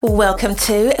Welcome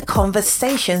to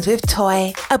Conversations with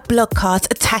Toy, a blogcast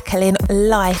tackling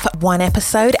life one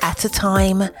episode at a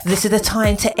time. This is the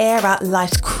time to air out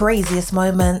life's craziest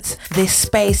moments. This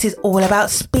space is all about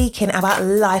speaking about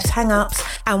life's hang-ups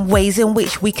and ways in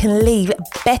which we can leave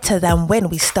better than when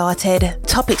we started.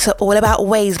 Topics are all about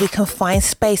ways we can find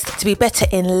space to be better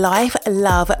in life,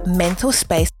 love, mental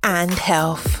space, and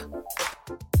health.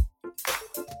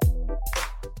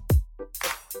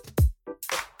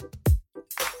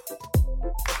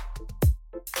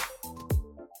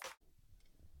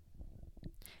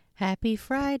 Happy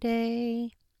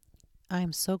Friday.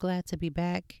 I'm so glad to be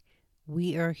back.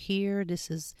 We are here.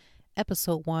 This is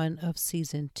episode 1 of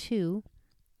season 2.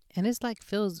 And it's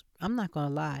I'm not going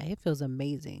to lie, it feels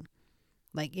amazing.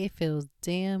 It feels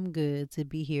damn good to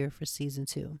be here for season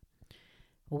 2.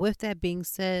 With that being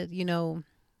said,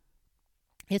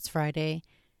 it's Friday.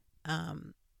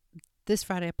 This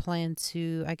Friday I plan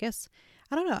to, I guess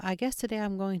today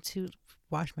I'm going to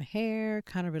wash my hair,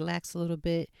 kind of relax a little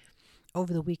bit.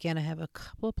 Over the weekend, I have a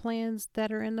couple of plans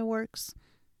that are in the works.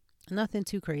 Nothing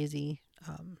too crazy.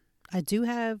 I do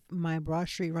have my Broad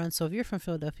Street Run. So if you're from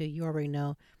Philadelphia, you already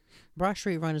know Broad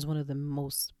Street Run is one of the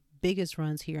most biggest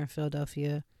runs here in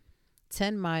Philadelphia.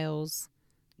 10 miles.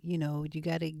 You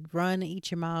got to run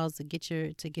each your miles to get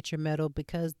your medal,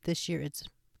 because this year it's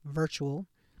virtual.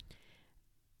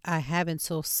 I have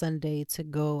until Sunday to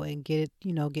go and get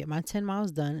my 10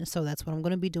 miles done. So that's what I'm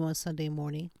going to be doing Sunday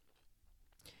morning.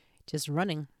 Just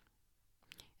running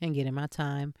and getting my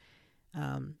time.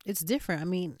 It's different.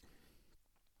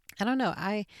 I don't know.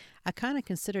 I kind of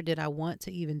considered it. I want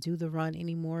to even do the run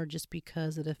anymore, just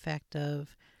because of the fact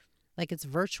of it's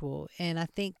virtual. And I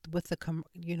think with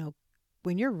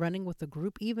when you're running with a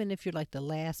group, even if you're the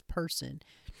last person,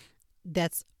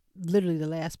 that's literally the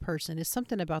last person. It's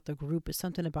something about the group. It's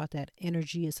something about that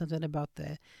energy. It's something about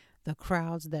the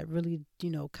crowds that really,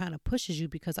 kind of pushes you,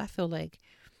 because I feel like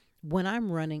when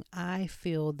I'm running, I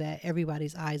feel that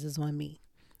everybody's eyes is on me.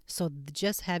 So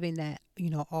just having that,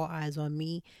 all eyes on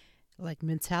me,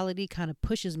 mentality kind of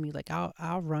pushes me.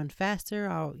 I'll run faster.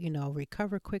 I'll,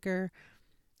 recover quicker.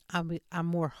 I'm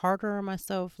more harder on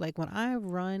myself. When I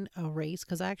run a race,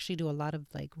 because I actually do a lot of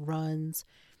runs,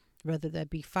 whether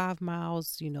that be 5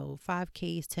 miles,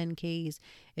 5Ks, 10Ks,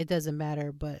 it doesn't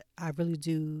matter. But I really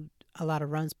do a lot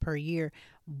of runs per year,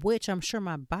 which I'm sure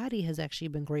my body has actually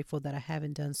been grateful that I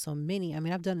haven't done so many.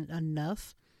 I've done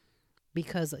enough,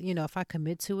 because, if I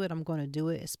commit to it, I'm going to do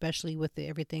it, especially with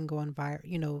everything going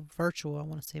virtual. I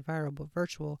want to say viral, but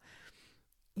virtual.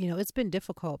 It's been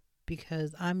difficult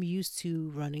because I'm used to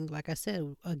running, like I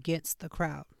said, against the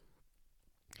crowd.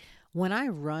 When I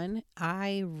run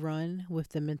with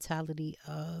the mentality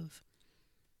of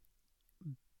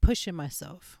pushing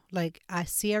myself. I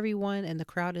see everyone and the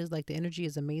crowd is the energy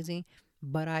is amazing,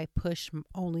 but I push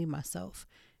only myself.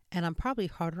 And I'm probably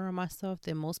harder on myself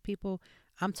than most people.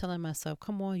 I'm telling myself,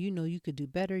 come on, you could do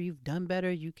better. You've done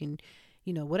better. You can,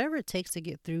 whatever it takes to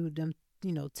get through them,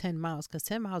 10 miles, because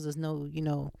 10 miles is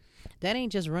that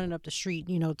ain't just running up the street,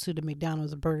 to the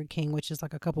McDonald's or Burger King, which is a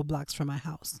couple blocks from my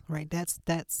house, right? That's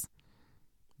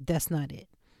not it.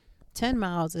 10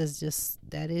 miles is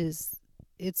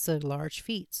it's a large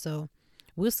feat. So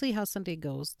we'll see how Sunday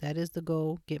goes. That is the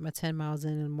goal. Get my 10 miles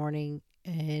in the morning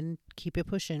and keep it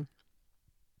pushing.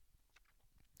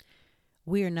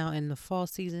 We are now in the fall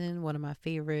season, one of my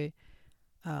favorite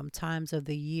times of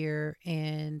the year.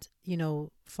 And,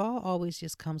 fall always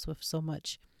just comes with so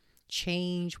much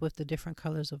change, with the different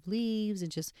colors of leaves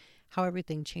and just how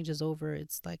everything changes over.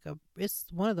 It's it's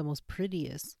one of the most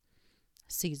prettiest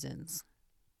seasons.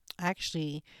 I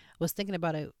actually was thinking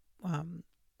about it.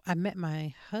 I met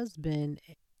my husband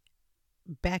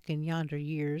back in yonder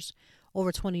years,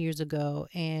 over 20 years ago.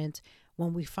 And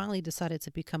when we finally decided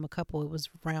to become a couple, it was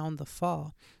around the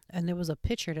fall. And there was a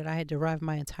picture that I had derived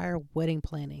my entire wedding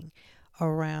planning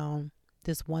around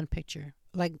this one picture.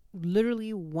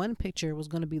 Literally one picture was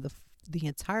going to be the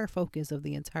entire focus of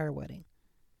the entire wedding,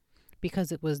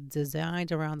 because it was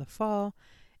designed around the fall.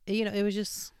 It was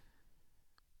just,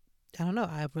 I don't know.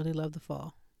 I really love the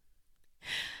fall.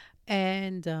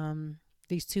 And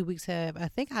these 2 weeks have, I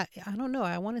don't know.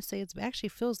 I want to say it actually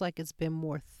feels like it's been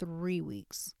more 3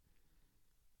 weeks.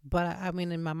 But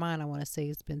in my mind, I want to say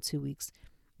it's been 2 weeks.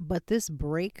 But this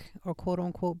break, or quote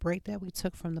unquote break, that we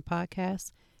took from the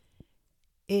podcast,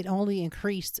 it only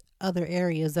increased other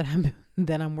areas that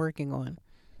I'm working on.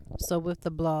 So with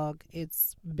the blog,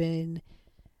 it's been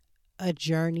a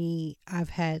journey. I've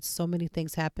had so many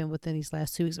things happen within these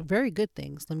last 2 weeks. Very good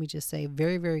things. Let me just say,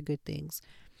 very, very good things.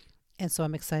 And so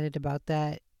I'm excited about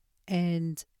that.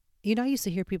 And, I used to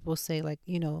hear people say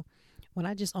when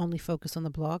I just only focus on the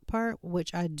blog part,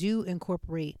 which I do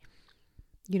incorporate,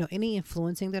 any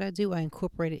influencing that I do, I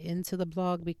incorporate it into the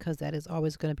blog because that is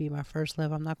always going to be my first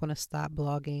love. I'm not going to stop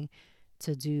blogging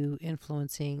to do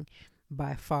influencing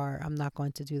by far. I'm not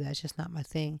going to do that. It's just not my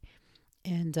thing.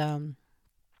 And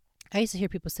I used to hear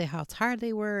people say how tired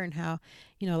they were and how,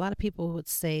 a lot of people would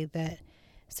say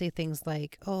things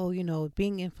like, oh,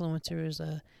 being influencer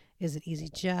is an easy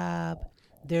job.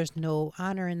 There's no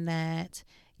honor in that.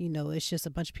 It's just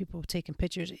a bunch of people taking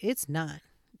pictures. It's not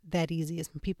that easy as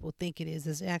people think it is.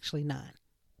 It's actually not.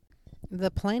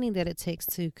 The planning that it takes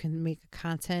to make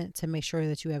content, to make sure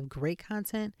that you have great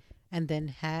content, and then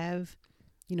have,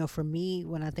 for me,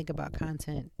 when I think about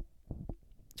content,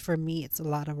 for me, it's a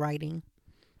lot of writing.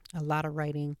 And a lot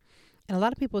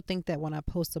of people think that when I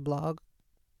post a blog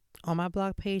on my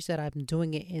blog page that I'm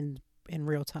doing it in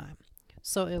real time.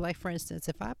 So like, for instance,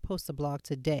 if I post a blog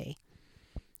today,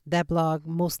 that blog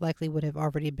most likely would have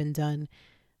already been done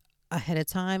ahead of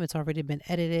time. It's already been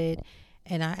edited,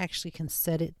 and I actually can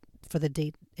set it for the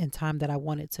date and time that I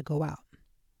want it to go out.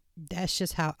 That's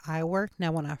just how I work.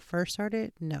 Now, when I first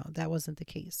started, no, that wasn't the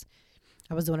case.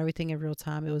 I was doing everything in real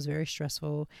time. It was very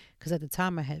stressful because at the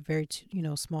time I had very,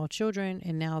 small children,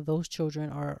 and now those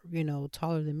children are,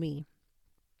 taller than me.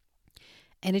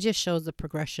 And it just shows the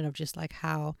progression of just like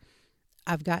how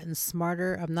I've gotten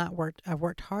smarter. I've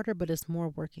worked harder, but it's more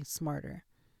working smarter,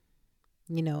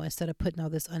 instead of putting all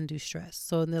this undue stress.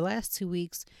 So in the last 2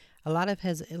 weeks, a lot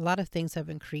of things have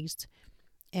increased,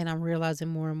 and I'm realizing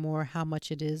more and more how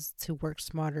much it is to work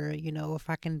smarter. If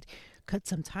I can cut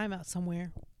some time out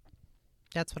somewhere,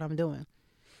 that's what I'm doing,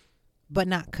 but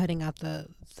not cutting out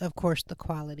of course, the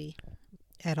quality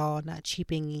at all, not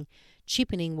cheapening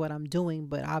what I'm doing,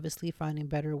 but obviously finding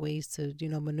better ways to,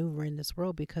 maneuver in this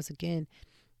world. Because again,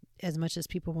 as much as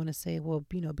people want to say, well,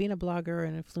 being a blogger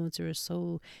and influencer is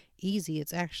so easy,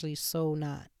 it's actually so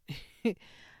not.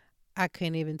 I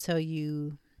can't even tell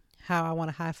you how I want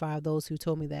to high five those who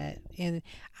told me that. And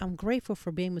I'm grateful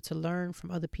for being able to learn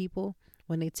from other people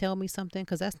when they tell me something,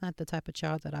 because that's not the type of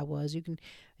child that I was.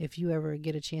 If you ever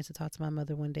get a chance to talk to my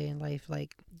mother one day in life,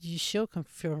 like, she'll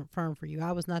confirm for you.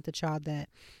 I was not the child that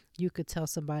you could tell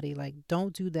somebody, like,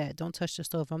 don't do that, don't touch the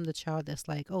stove. I'm the child that's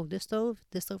like, oh, this stove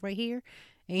right here,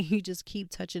 and you just keep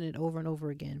touching it over and over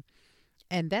again.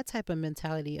 And that type of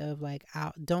mentality of like,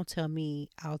 don't tell me,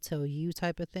 I'll tell you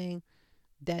type of thing,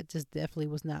 that just definitely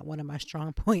was not one of my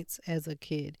strong points as a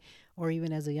kid or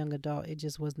even as a young adult. It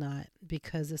just was not,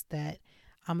 because it's that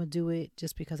I'm going to do it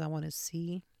just because I want to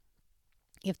see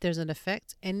if there's an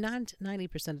effect. And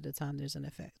 90% of the time there's an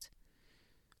effect.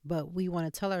 But we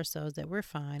want to tell ourselves that we're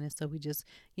fine. And so we just,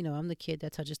 I'm the kid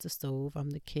that touches the stove.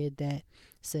 I'm the kid that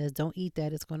says, don't eat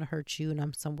that, it's going to hurt you. And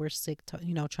I'm somewhere sick,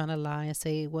 trying to lie and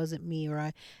say it wasn't me, or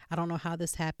I don't know how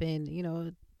this happened,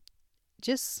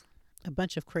 just a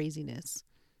bunch of craziness.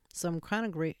 So I'm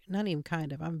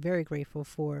I'm very grateful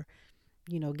for,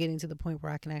 getting to the point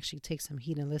where I can actually take some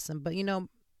heat and listen. But,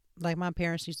 like my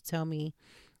parents used to tell me,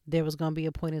 there was going to be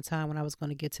a point in time when I was going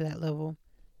to get to that level.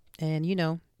 And,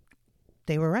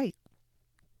 they were right.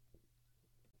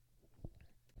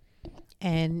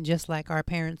 And just like our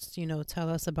parents, tell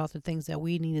us about the things that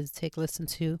we needed to listen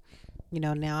to,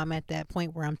 now I'm at that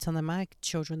point where I'm telling my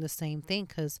children the same thing,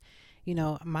 because,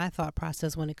 my thought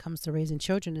process when it comes to raising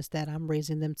children is that I'm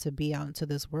raising them to be out into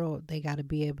this world. They got to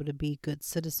be able to be good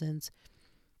citizens,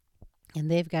 and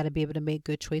they've got to be able to make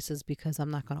good choices, because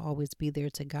I'm not going to always be there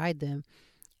to guide them.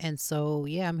 And so,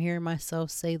 yeah, I'm hearing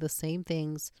myself say the same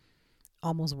things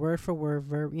almost word for word,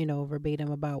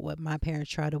 verbatim about what my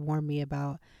parents tried to warn me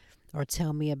about or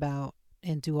tell me about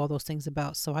and do all those things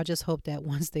about. So I just hope that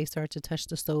once they start to touch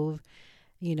the stove,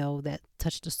 that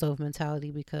touch the stove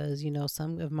mentality, because,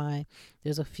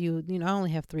 there's a few, I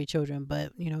only have 3 children,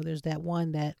 but, there's that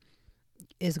one that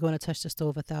is going to touch the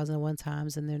stove 1,001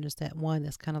 times. And then there's that one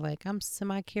that's kind of like, I'm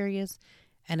semi-curious.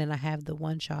 And then I have the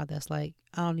one child that's like,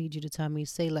 I don't need you to tell me,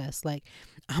 say less. Like,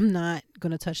 I'm not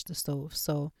going to touch the stove.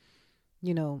 So,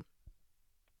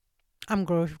 I'm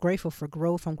grateful for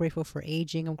growth. I'm grateful for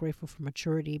aging. I'm grateful for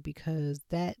maturity, because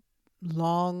that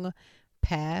long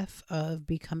path of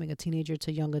becoming a teenager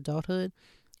to young adulthood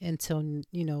until,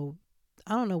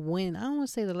 I don't know when, I don't want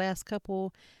to say the last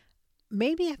couple,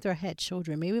 maybe after I had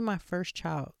children, maybe my first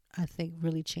child, I think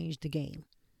really changed the game.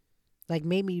 Like,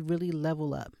 made me really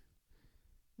level up,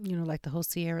 like the whole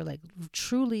Sierra, like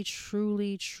truly,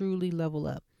 truly, truly level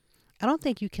up. I don't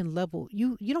think you can level,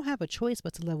 you don't have a choice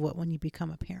but to level up when you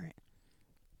become a parent.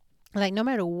 Like, no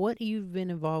matter what you've been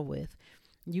involved with,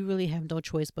 you really have no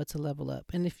choice but to level up.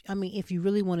 And if you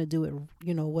really want to do it,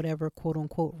 whatever quote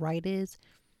unquote right is,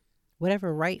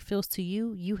 whatever right feels to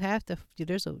you, you have to,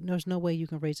 there's no way you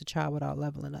can raise a child without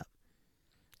leveling up.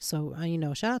 So,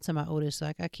 shout out to my oldest.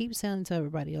 Like I keep saying to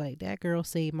everybody, like that girl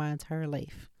saved my entire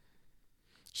life.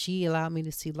 She allowed me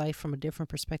to see life from a different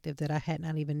perspective that I had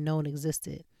not even known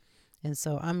existed. And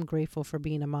so I'm grateful for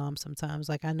being a mom sometimes.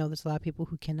 Like I know there's a lot of people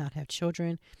who cannot have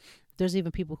children. There's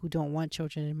even people who don't want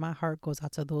children. And my heart goes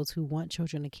out to those who want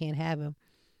children and can't have them.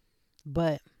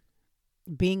 But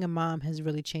being a mom has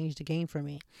really changed the game for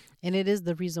me. And it is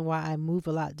the reason why I move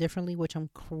a lot differently, which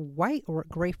I'm quite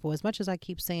grateful. As much as I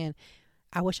keep saying,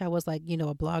 I wish I was like,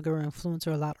 a blogger or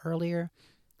influencer a lot earlier.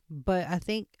 But I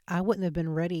think I wouldn't have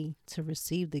been ready to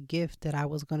receive the gift that I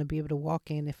was going to be able to walk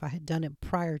in if I had done it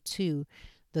prior to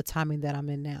the timing that I'm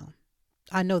in now.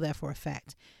 I know that for a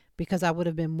fact because I would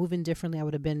have been moving differently. I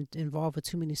would have been involved with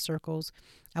too many circles.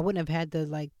 I wouldn't have had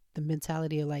the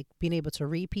mentality of like being able to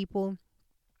read people.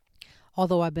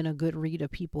 Although I've been a good reader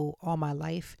of people all my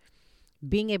life,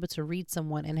 being able to read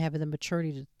someone and having the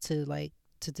maturity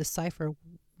to decipher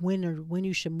when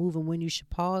you should move and when you should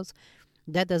pause,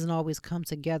 that doesn't always come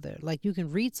together. Like you can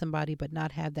read somebody but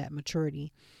not have that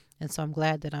maturity. And so I'm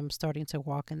glad that I'm starting to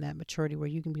walk in that maturity where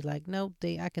you can be like, no,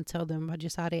 I can tell them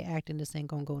just how they act and this ain't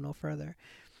going to go no further.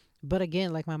 But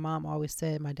again, like my mom always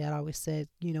said, my dad always said,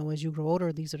 as you grow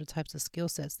older, these are the types of skill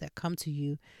sets that come to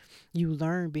you. You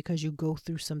learn because you go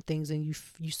through some things and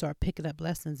you start picking up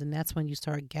lessons. And that's when you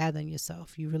start gathering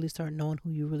yourself. You really start knowing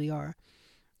who you really are.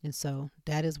 And so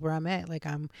that is where I'm at. Like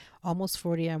I'm almost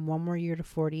 40. I'm one more year to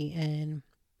 40. And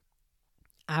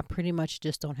I pretty much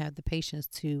just don't have the patience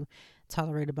to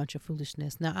tolerate a bunch of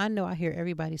foolishness. Now, I know I hear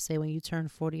everybody say when you turn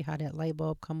 40, how that light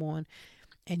bulb come on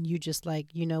and you just like,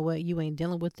 you know what, you ain't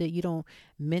dealing with it. You don't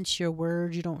mince your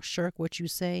words. You don't shirk what you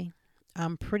say.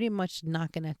 I'm pretty much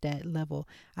knocking at that level.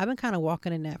 I've been kind of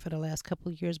walking in that for the last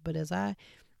couple of years, but as I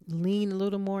lean a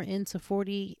little more into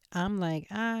 40, I'm like,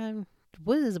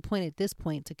 what is the point at this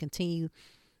point to continue?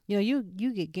 You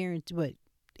get guaranteed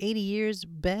 80 years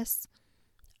best.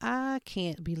 I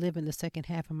can't be living the second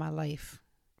half of my life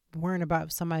worrying about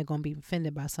if somebody going to be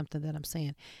offended by something that I'm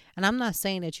saying. And I'm not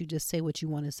saying that you just say what you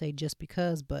want to say just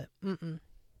because, but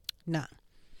nah.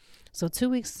 So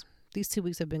these 2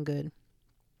 weeks have been good.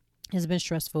 It's been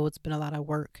stressful. It's been a lot of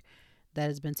work that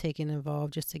has been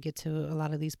involved just to get to a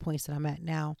lot of these points that I'm at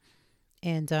now.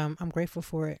 And I'm grateful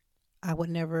for it. I would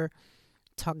never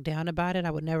talk down about it.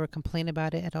 I would never complain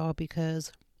about it at all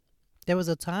because there was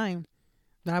a time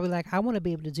when I was like, I want to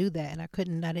be able to do that. And I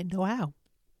didn't know how.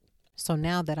 So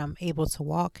now that I'm able to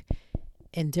walk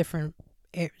in different,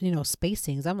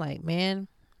 spacings, I'm like, man,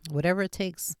 whatever it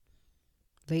takes,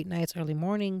 late nights, early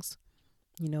mornings,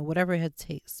 whatever it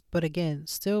takes. But again,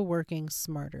 still working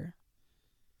smarter.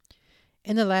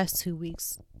 In the last 2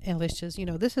 weeks, and let's just,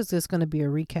 this is just going to be a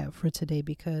recap for today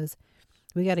because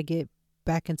we got to get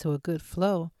back into a good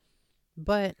flow.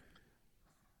 But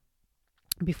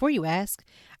before you ask,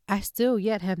 I still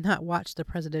yet have not watched the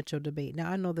presidential debate. Now,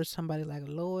 I know there's somebody like,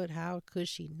 Lord, how could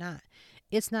she not?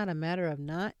 It's not a matter of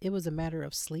not. It was a matter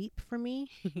of sleep for me.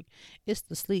 It's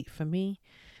the sleep for me.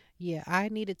 Yeah, I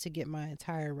needed to get my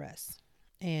entire rest.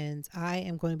 And I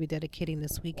am going to be dedicating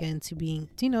this weekend to being,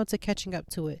 to catching up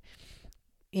to it.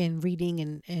 In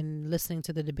reading and listening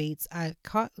to the debates, I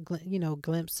caught,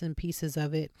 glimpses and pieces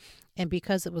of it. And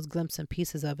because it was glimpses and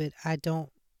pieces of it, I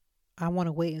want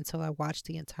to wait until I watch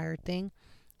the entire thing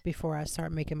before I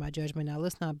start making my judgment. Now,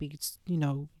 let's not be,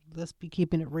 let's be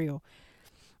keeping it real.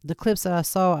 The clips that I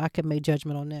saw, I could make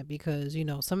judgment on that because,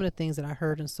 some of the things that I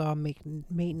heard and saw made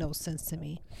no sense to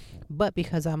me. But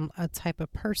because I'm a type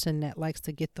of person that likes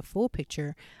to get the full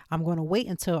picture, I'm going to wait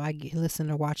until I listen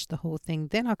or watch the whole thing.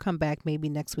 Then I'll come back maybe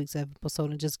next week's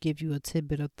episode and just give you a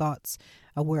tidbit of thoughts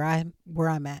of where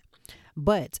I'm at.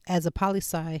 But as a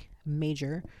poli-sci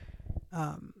major,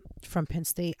 from Penn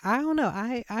State, I don't know.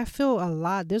 I feel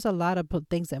there's a lot of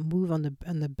things that move on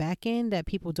the back end that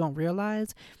people don't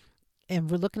realize. And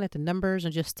we're looking at the numbers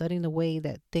and just studying the way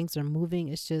that things are moving.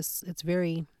 It's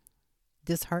very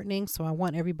disheartening. So I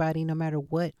want everybody, no matter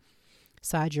what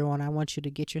side you're on, I want you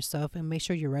to get yourself and make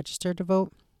sure you're registered to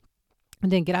vote. And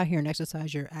then get out here and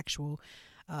exercise your actual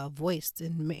voice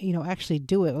and, actually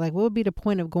do it. Like, what would be the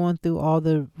point of going through all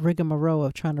the rigmarole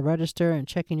of trying to register and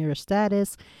checking your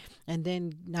status and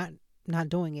then not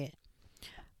doing it?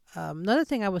 Another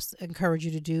thing I would encourage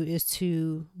you to do is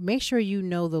to make sure you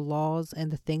know the laws and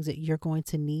the things that you're going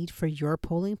to need for your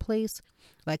polling place.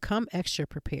 Like, come extra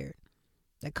prepared.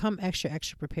 Come extra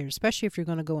prepared, especially if you're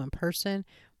going to go in person.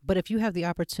 But if you have the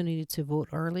opportunity to vote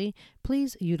early,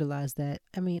 please utilize that.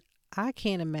 I mean, I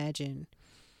can't imagine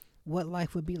what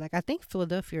life would be like. I think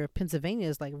Philadelphia or Pennsylvania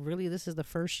is like, really, this is the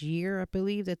first year, I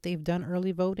believe, that they've done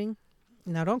early voting.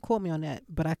 Now, don't quote me on that,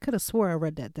 but I could have swore I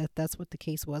read that's what the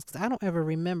case was, because I don't ever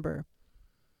remember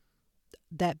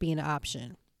that being an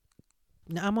option.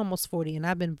 Now, I'm almost 40 and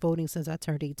I've been voting since I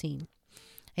turned 18.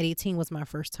 At 18 was my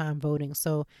first time voting.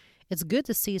 So it's good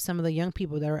to see some of the young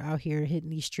people that are out here hitting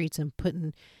these streets and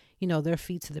putting, their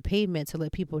feet to the pavement to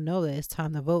let people know that it's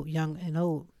time to vote, young and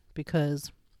old,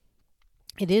 because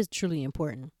it is truly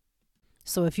important.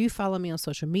 So if you follow me on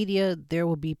social media, there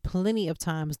will be plenty of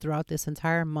times throughout this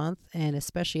entire month, and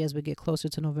especially as we get closer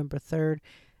to November 3rd,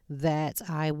 that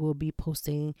I will be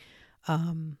posting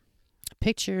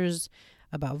pictures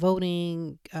about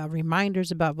voting,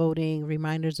 reminders about voting,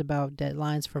 reminders about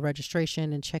deadlines for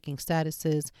registration and checking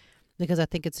statuses, because I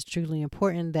think it's truly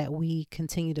important that we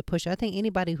continue to push. I think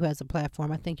anybody who has a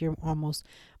platform, I think you're almost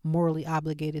morally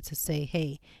obligated to say,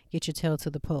 hey, get your tail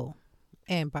to the poll.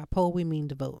 And by poll, we mean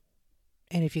to vote.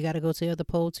 And if you got to go to the other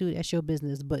poll too, that's your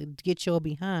business, but get your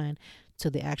behind to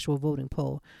the actual voting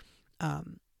poll.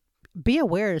 Be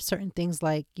aware of certain things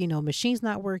like, machines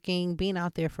not working, being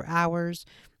out there for hours.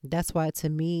 That's why, to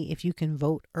me, if you can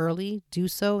vote early, do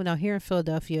so. Now, here in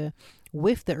Philadelphia,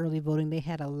 with the early voting, they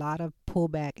had a lot of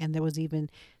pullback. And there was even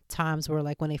times where,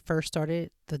 like, when they first started,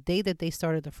 the day that they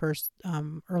started the first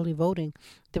early voting,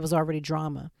 there was already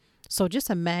drama. So just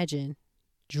imagine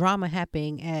drama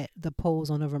happening at the polls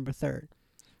on November 3rd.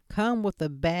 Come with a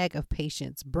bag of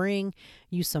patience. Bring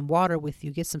you some water with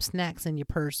you. Get some snacks in your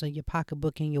purse or your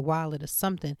pocketbook, in your wallet or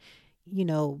something.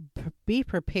 Be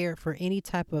prepared for any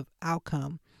type of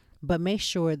outcome. But make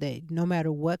sure that no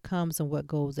matter what comes and what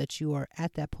goes, that you are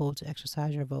at that poll to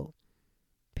exercise your vote.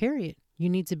 Period. You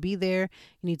need to be there.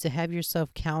 You need to have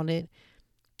yourself counted.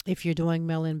 If you're doing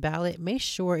mail-in ballot, make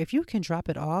sure if you can drop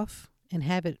it off and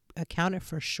have it accounted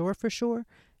for sure,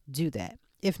 do that.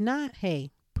 If not,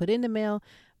 hey, put in the mail,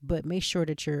 but make sure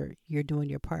that you're doing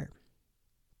your part.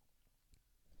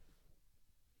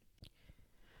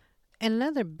 And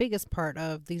another biggest part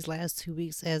of these last 2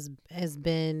 weeks has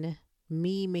been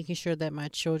me making sure that my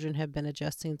children have been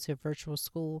adjusting to virtual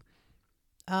school.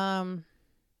 It's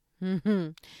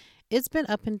been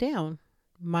up and down.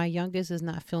 My youngest is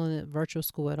not feeling it virtual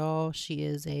school at all. She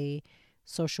is a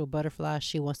social butterfly.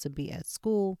 She wants to be at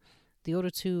school. The older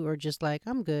two are just like,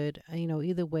 I'm good.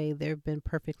 Either way, they've been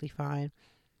perfectly fine.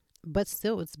 But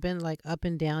still, it's been like up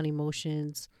and down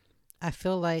emotions. I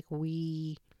feel like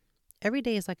every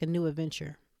day is like a new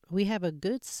adventure. We have a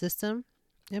good system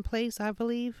in place, I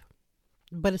believe,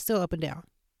 but it's still up and down.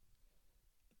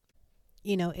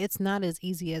 It's not as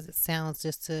easy as it sounds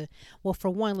for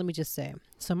one, let me just say,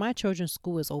 so my children's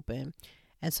school is open.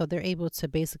 And so they're able to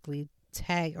basically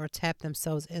tag or tap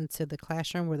themselves into the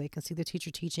classroom where they can see the teacher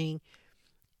teaching.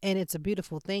 And it's a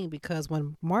beautiful thing, because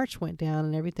when March went down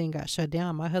and everything got shut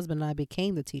down, my husband and I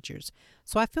became the teachers.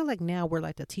 So I feel like now we're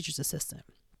like the teacher's assistant.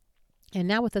 And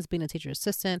now with us being a teacher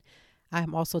assistant,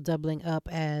 I'm also doubling up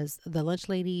as the lunch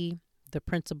lady, the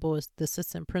principal, the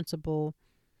assistant principal,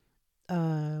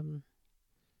 their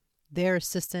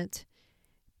assistant.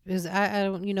 Because I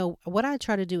don't, what I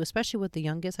try to do, especially with the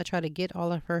youngest, I try to get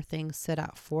all of her things set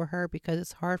out for her, because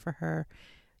it's hard for her.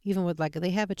 Even with, like,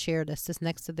 they have a chair that sits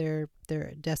next to their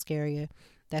desk area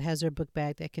that has their book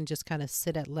bag that can just kind of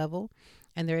sit at level,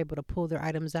 and they're able to pull their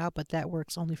items out. But that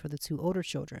works only for the two older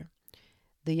children.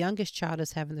 The youngest child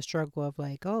is having the struggle of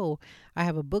like, oh, I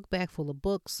have a book bag full of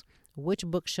books. Which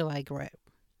book shall I grab?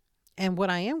 And what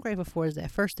I am grateful for is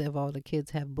that, first of all, the kids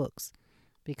have books,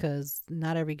 because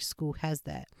not every school has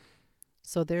that.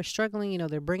 So they're struggling,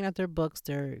 they're bringing out their books,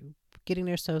 they're getting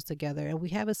themselves together, and we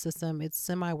have a system. It's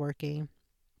semi-working.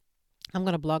 I'm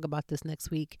going to blog about this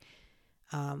next week,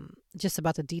 just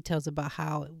about the details about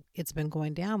how it's been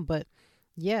going down. But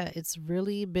yeah, it's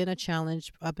really been a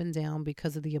challenge up and down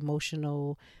because of the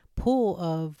emotional pull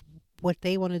of what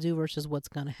they want to do versus what's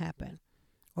going to happen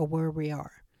or where we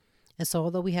are. And so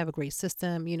although we have a great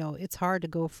system, it's hard to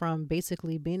go from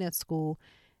basically being at school,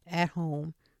 at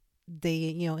home.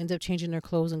 They, end up changing their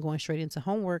clothes and going straight into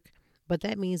homework. But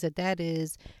that means that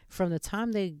is from the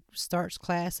time they start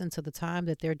class until the time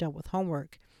that they're done with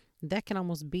homework. That can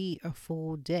almost be a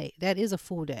full day. That is a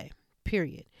full day,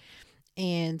 period.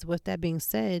 And with that being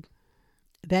said,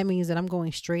 that means that I'm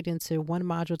going straight into one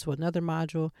module to another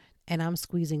module, and I'm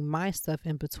squeezing my stuff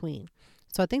in between.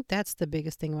 So I think that's the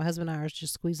biggest thing. My husband and I are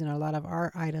just squeezing a lot of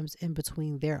our items in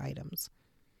between their items.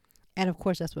 And of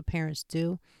course, that's what parents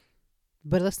do.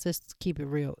 But let's just keep it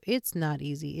real. It's not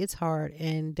easy. It's hard.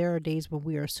 And there are days when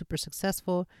we are super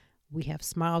successful. We have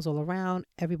smiles all around.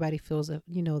 Everybody feels that,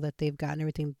 that they've gotten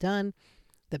everything done.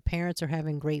 the parents are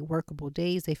having great workable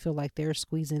days. They feel like they're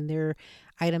squeezing their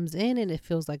items in and it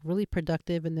feels like really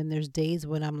productive. And then there's days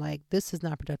when I'm like, this is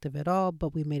not productive at all,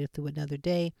 but we made it through another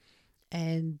day.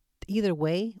 And either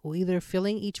way, or either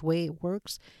feeling each way it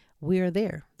works, we are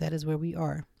there. That is where we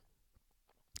are.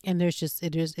 And there's just,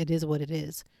 it is what it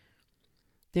is.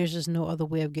 There's just no other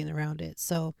way of getting around it.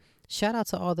 So shout out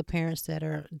to all the parents that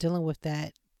are dealing with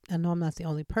that. I know I'm not the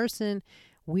only person.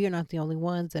 We are not the only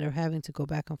ones that are having to go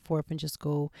back and forth and just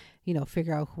go,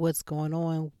 figure out what's going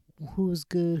on, who's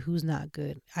good, who's not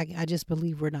good. I just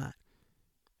believe we're not.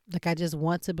 Like, I just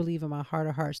want to believe in my heart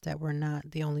of hearts that we're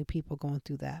not the only people going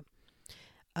through that.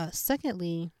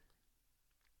 Secondly,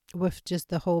 with just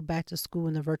the whole back to school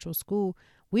and the virtual school,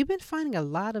 we've been finding a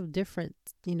lot of different,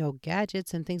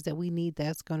 gadgets and things that we need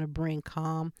that's going to bring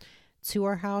calm to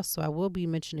our house. So I will be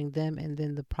mentioning them, and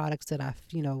then the products that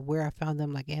where I found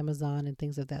them, like Amazon and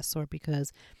things of that sort,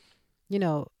 because,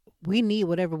 we need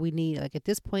whatever we need. Like, at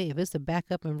this point, if it's a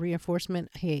backup and reinforcement,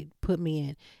 hey, put me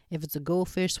in. If it's a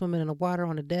goldfish swimming in the water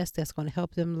on the desk that's going to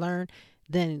help them learn,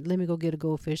 then let me go get a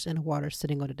goldfish in the water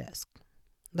sitting on the desk.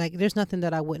 Like, there's nothing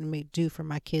that I wouldn't do for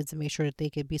my kids and make sure that they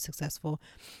could be successful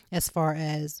as far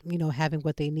as, having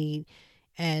what they need.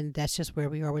 And that's just where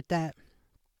we are with that.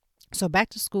 So back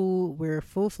to school, we're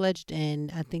full-fledged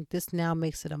in. I think this now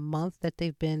makes it a month that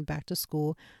they've been back to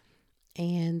school.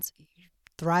 And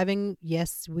thriving,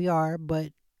 yes, we are,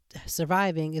 but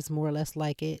surviving is more or less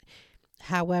like it.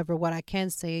 However, what I can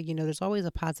say, there's always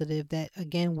a positive that,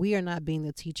 again, we are not being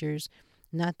the teachers.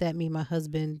 Not that me and my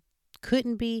husband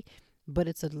couldn't be, but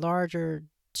it's a larger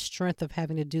strength of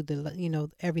having to do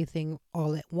everything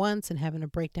all at once and having to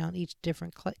break down each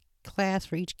different class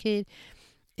for each kid.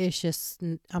 It's just,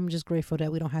 I'm just grateful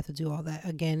that we don't have to do all that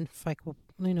again,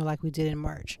 like we did in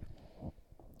March.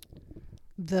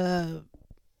 The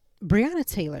Breonna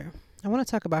Taylor, I want to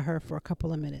talk about her for a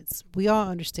couple of minutes. We all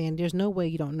understand there's no way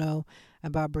you don't know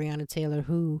about Breonna Taylor,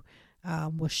 who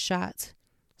was shot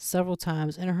several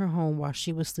times in her home while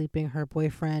she was sleeping. Her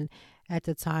boyfriend at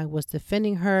the time was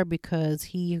defending her because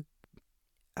he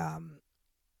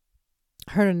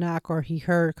heard a knock, or he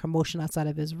heard commotion outside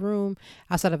of his room,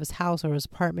 outside of his house or his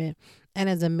apartment. And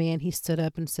as a man, he stood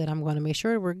up and said, I'm going to make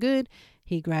sure we're good.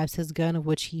 He grabs his gun, of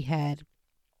which he had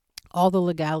all the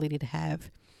legality to have,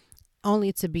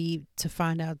 only to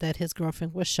find out that his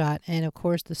girlfriend was shot. And of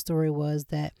course, the story was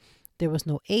that there was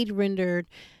no aid rendered.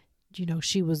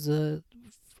 She was a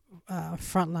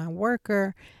frontline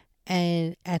worker.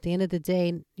 And at the end of the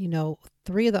day,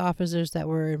 3 of the officers that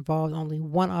were involved, only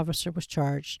 1 officer was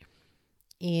charged.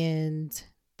 And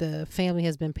the family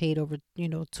has been paid over,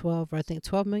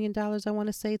 $12 million, I want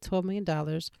to say $12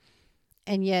 million.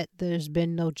 And yet there's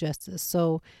been no justice.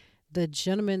 So the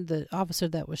gentleman, the officer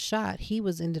that was shot, he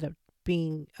ended up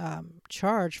being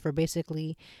charged for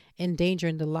basically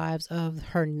endangering the lives of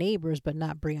her neighbors, but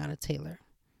not Breonna Taylor.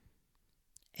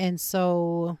 And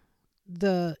so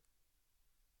the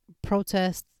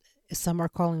protests, some are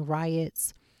calling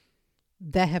riots,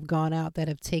 that have gone out, that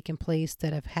have taken place,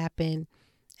 that have happened,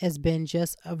 has been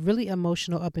just a really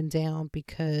emotional up and down,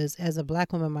 because as a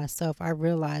Black woman myself, I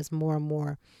realize more and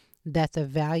more that the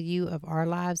value of our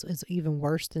lives is even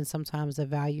worse than sometimes the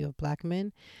value of Black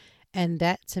men. And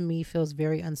that to me feels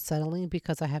very unsettling,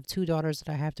 because I have 2 daughters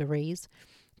that I have to raise,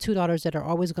 2 daughters that are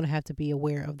always going to have to be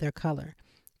aware of their color,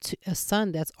 a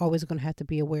son that's always going to have to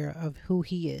be aware of who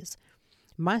he is.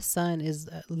 My son is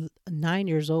 9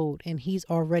 years old, and he's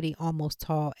already almost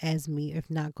tall as me, if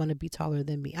not going to be taller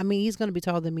than me. I mean, he's going to be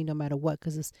taller than me no matter what,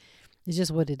 because it's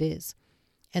just what it is.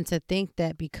 And to think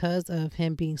that because of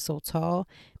him being so tall,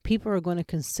 people are going to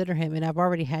consider him, and I've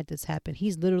already had this happen.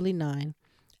 He's literally 9,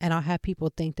 and I'll have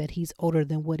people think that he's older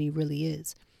than what he really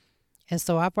is. And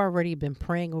so I've already been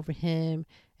praying over him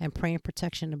and praying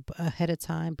protection ahead of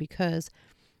time, because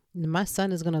my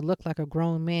son is going to look like a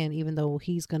grown man, even though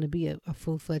he's going to be a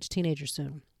full-fledged teenager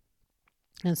soon.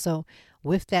 And so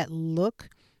with that look,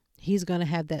 he's going to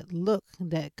have that look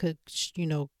that could,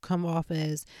 come off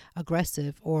as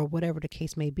aggressive or whatever the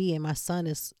case may be. And my son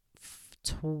is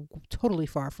totally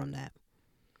far from that.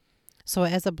 So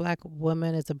as a Black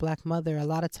woman, as a Black mother, a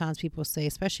lot of times people say,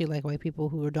 especially like white people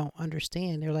who don't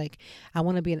understand, they're like, I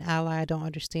want to be an ally. I don't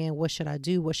understand. What should I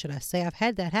do? What should I say? I've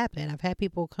had that happen. I've had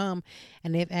people come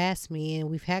and they've asked me,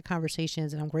 and we've had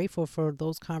conversations, and I'm grateful for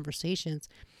those conversations.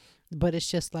 But it's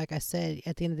just like I said,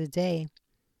 at the end of the day,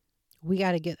 we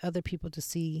got to get other people to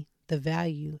see the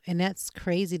value. And that's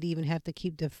crazy to even have to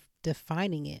keep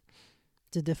defining it,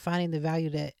 to defining the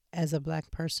value that as a Black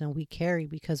person we carry,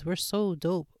 because we're so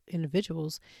dope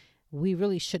individuals. We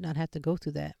really should not have to go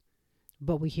through that,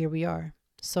 but here we are.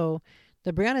 So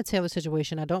The Breonna Taylor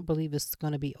situation, I don't believe it's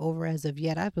going to be over as of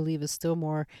yet. I believe it's still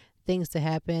more things to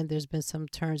happen. There's been some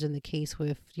turns in the case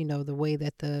with, the way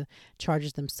that the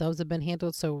charges themselves have been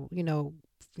handled. So,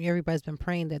 everybody's been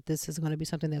praying that this is going to be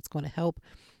something that's going to help.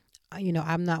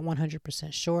 I'm not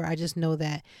 100% sure. I just know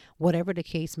that whatever the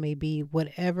case may be,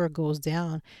 whatever goes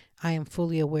down, I am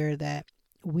fully aware that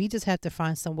we just have to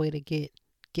find some way to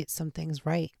get some things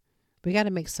right. We got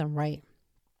to make some right.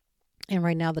 And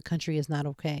right now the country is not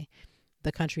okay.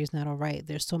 The country is not all right.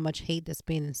 There's so much hate that's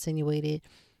being insinuated,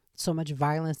 so much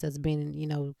violence that's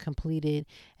being, completed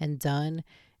and done.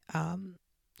 And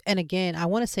again, I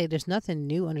want to say there's nothing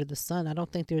new under the sun. I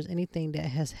don't think there's anything that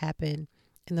has happened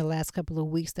in the last couple of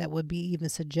weeks that would be even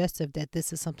suggestive that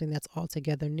this is something that's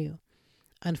altogether new.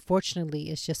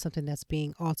 Unfortunately, it's just something that's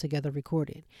being altogether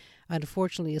recorded.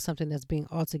 Unfortunately, it's something that's being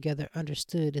altogether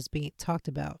understood, it's being talked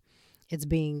about. It's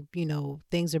being,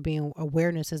 things are being,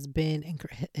 awareness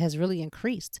has really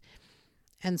increased.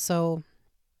 And so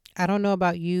I don't know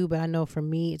about you, but I know for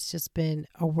me, it's just been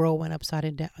a whirlwind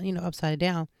upside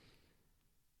down.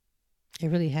 It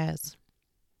really has.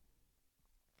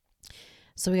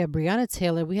 So we have Breonna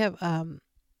Taylor. We have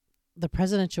the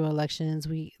presidential elections.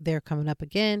 They're coming up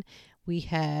again. We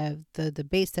have the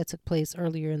debates that took place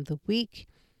earlier in the week.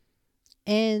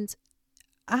 And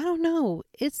I don't know.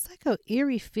 It's like an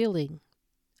eerie feeling.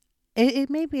 It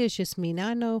maybe it's just me. Now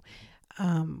I know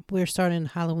we're starting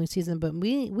Halloween season, but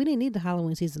we didn't need the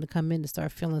Halloween season to come in to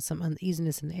start feeling some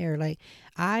uneasiness in the air. Like,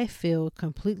 I feel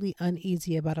completely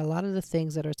uneasy about a lot of the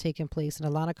things that are taking place and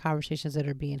a lot of conversations that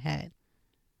are being had.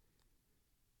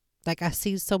 Like, I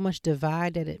see so much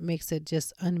divide that it makes it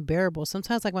just unbearable.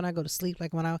 Sometimes, like when I go to sleep,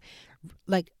 let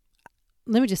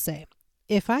me just say,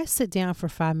 if I sit down for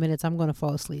 5 minutes, I'm going to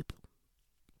fall asleep.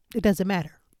 It doesn't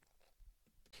matter.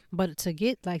 But to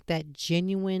get like that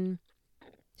genuine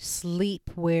sleep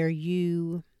where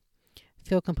you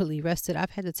feel completely rested,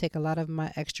 I've had to take a lot of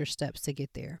my extra steps to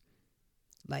get there.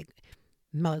 Like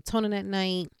melatonin at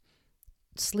night,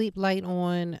 sleep light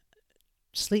on,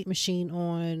 sleep machine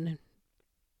on,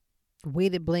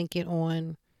 weighted blanket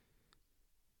on,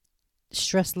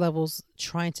 stress levels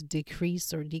trying to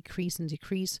decrease.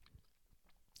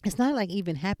 It's not like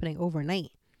even happening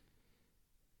overnight.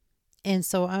 And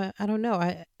so I don't know.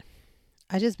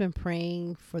 I just been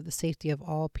praying for the safety of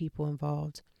all people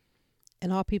involved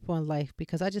and all people in life,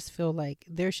 because I just feel like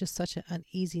there's just such an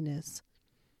uneasiness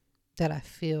that I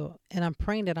feel, and I'm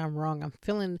praying that I'm wrong.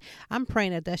 I'm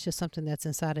praying that that's just something that's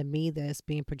inside of me that's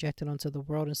being projected onto the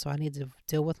world. And so I need to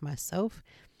deal with myself,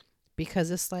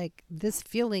 because it's like this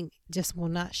feeling just will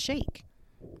not shake.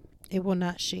 It will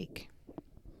not shake.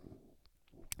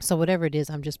 So whatever it is,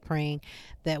 I'm just praying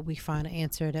that we find an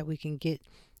answer, that we can get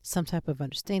some type of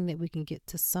understanding, that we can get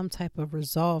to some type of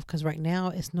resolve, because right now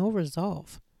it's no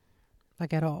resolve,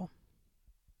 like at all.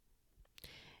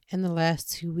 In the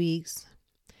last 2 weeks,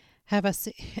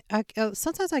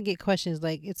 sometimes I get questions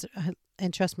like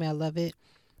and trust me, I love it,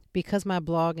 because my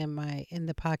blog and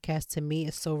the podcast to me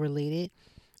is so related.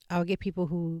 I'll get people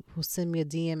who send me a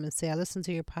DM and say, I listen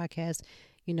to your podcast,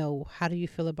 how do you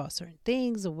feel about certain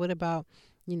things? Or what about,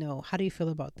 how do you feel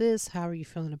about this? How are you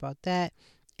feeling about that?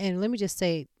 And let me just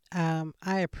say,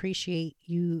 I appreciate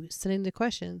you sending the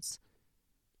questions.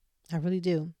 I really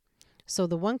do. So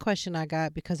the one question I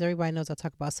got, because everybody knows I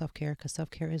talk about self-care, because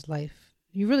self-care is life.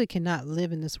 You really cannot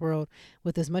live in this world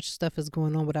with as much stuff as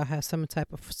going on without having some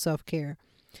type of self-care.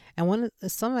 And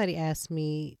somebody asked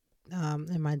me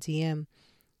in my DM,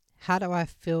 how do I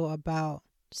feel about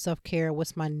self-care?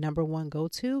 What's my number one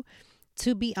go-to?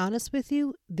 To be honest with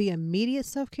you, the immediate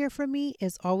self-care for me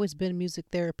has always been music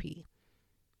therapy.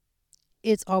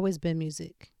 It's always been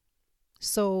music.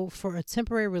 So for a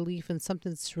temporary relief and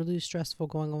something that's really stressful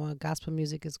going on, gospel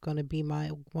music is going to be my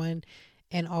one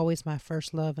and always my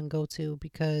first love and go-to,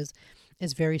 because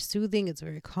it's very soothing. It's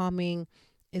very calming.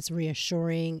 It's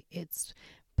reassuring. It's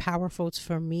powerful.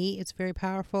 For me, it's very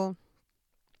powerful.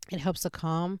 It helps to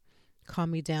calm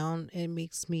me down. It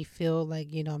makes me feel like,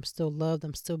 I'm still loved.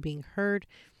 I'm still being heard.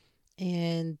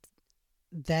 And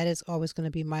that is always going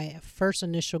to be my first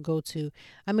initial go-to.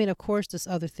 I mean, of course, there's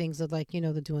other things that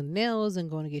the doing nails and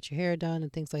going to get your hair done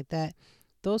and things like that.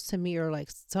 Those to me are like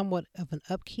somewhat of an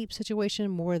upkeep situation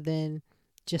more than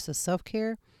just a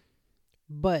self-care.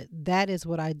 But that is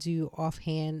what I do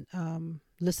offhand,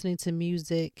 listening to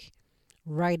music,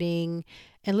 writing,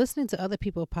 and listening to other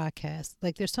people's podcasts.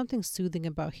 Like, there's something soothing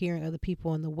about hearing other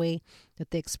people and the way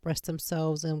that they express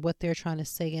themselves and what they're trying to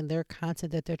say and their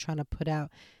content that they're trying to put out.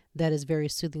 That is very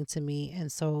soothing to me.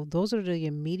 And so those are the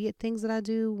immediate things that I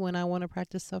do when I want to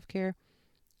practice self-care.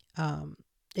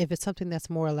 If it's something that's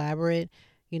more elaborate,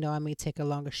 I may take a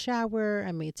longer shower.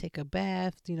 I may take a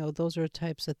bath. Those are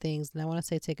types of things. And when I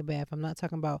say take a bath, I'm not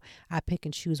talking about I pick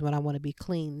and choose when I want to be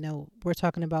clean. No, we're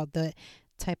talking about the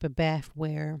type of bath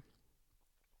where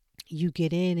you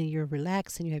get in and you're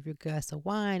relaxed and you have your glass of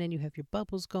wine and you have your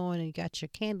bubbles going and you got your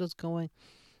candles going.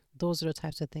 Those are the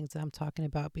types of things that I'm talking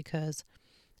about, because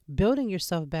building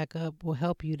yourself back up will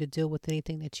help you to deal with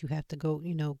anything that you have to go,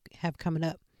 have coming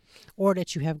up or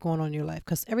that you have going on in your life.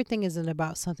 Because everything isn't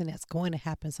about something that's going to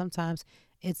happen. Sometimes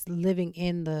it's living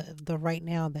in the right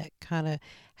now that kind of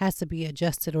has to be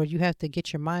adjusted, or you have to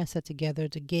get your mindset together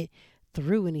to get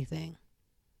through anything.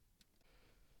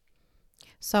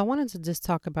 So I wanted to just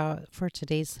talk about, for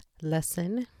today's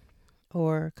lesson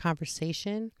or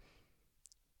conversation,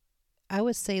 I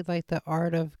would say like the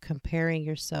art of comparing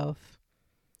yourself.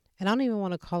 And I don't even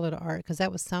want to call it an art, because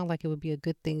that would sound like it would be a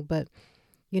good thing. But,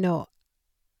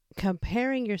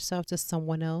 comparing yourself to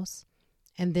someone else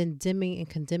and then dimming and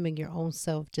condemning your own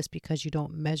self just because you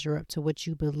don't measure up to what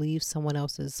you believe someone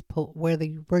else is,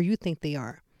 where you think they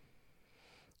are.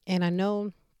 And I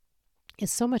know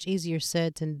it's so much easier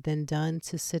said than done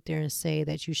to sit there and say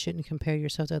that you shouldn't compare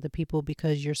yourself to other people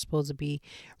because you're supposed to be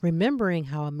remembering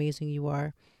how amazing you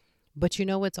are. But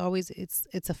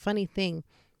it's a funny thing.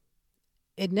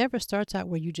 It never starts out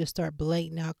where you just start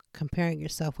blatant out comparing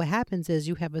yourself. What happens is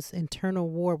you have this internal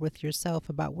war with yourself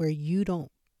about where you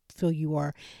don't feel you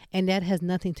are, and that has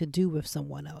nothing to do with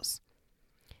someone else.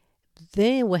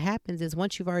 Then what happens is,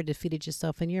 once you've already defeated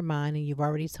yourself in your mind and you've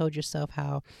already told yourself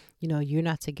how, you're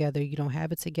not together, you don't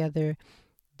have it together,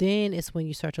 then it's when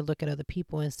you start to look at other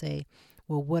people and say,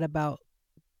 well, what about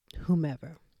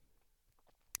whomever?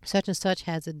 Such and such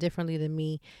has it differently than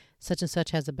me. Such and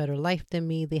such has a better life than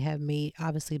me. They have made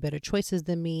obviously better choices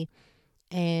than me.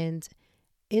 And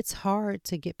it's hard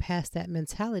to get past that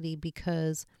mentality,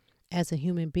 because as a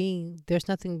human being,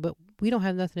 we don't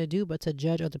have nothing to do but to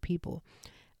judge other people.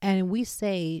 And we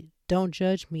say, don't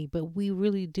judge me, but we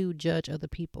really do judge other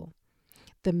people.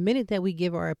 The minute that we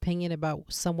give our opinion about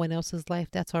someone else's life,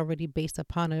 that's already based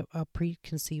upon a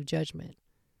preconceived judgment.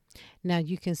 Now,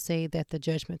 you can say that the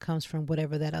judgment comes from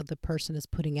whatever that other person is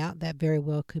putting out. That very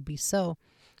well could be so.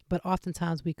 But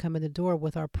oftentimes we come in the door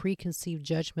with our preconceived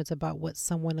judgments about what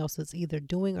someone else is either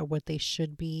doing or what they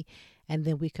should be. And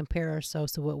then we compare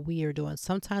ourselves to what we are doing.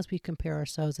 Sometimes we compare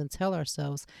ourselves and tell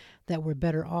ourselves that we're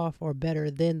better off or better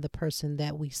than the person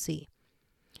that we see.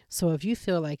 So if you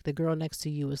feel like the girl next to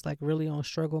you is like really on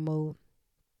struggle mode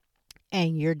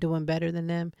and you're doing better than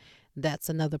them, that's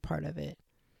another part of it.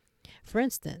 For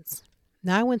instance,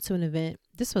 now I went to an event,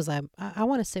 this was, I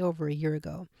want to say over a year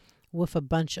ago, with a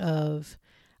bunch of,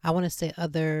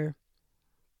 other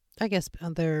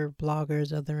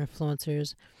bloggers, other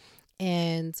influencers.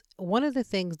 And one of the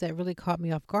things that really caught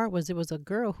me off guard was there was a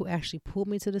girl who actually pulled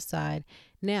me to the side.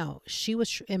 Now, she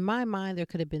was, in my mind, there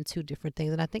could have been two different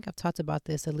things. And I think I've talked about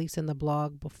this, at least in the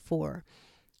blog before.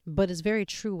 But it's very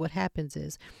true. What happens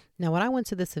is, now when I went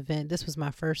to this event, this was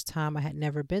my first time. I had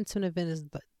never been to an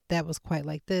event that was quite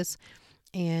like this.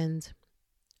 And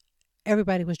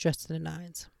everybody was dressed to the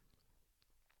nines.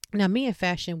 Now, me and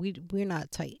fashion, we're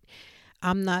not tight.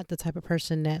 I'm not the type of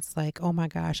person that's like, oh my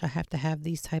gosh, I have to have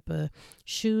these type of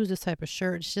shoes, this type of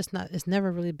shirt. It's just not, it's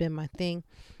never really been my thing.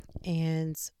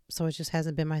 And so it just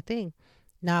hasn't been my thing.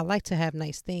 Now, I like to have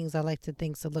nice things. I like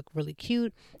things to look really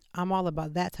cute. I'm all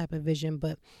about that type of vision,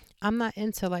 but I'm not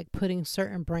into like putting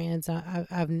certain brands. I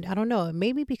don't know.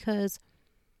 Maybe because,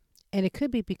 and it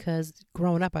could be because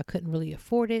growing up, I couldn't really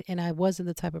afford it. And I wasn't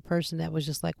the type of person that was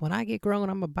just like, when I get grown,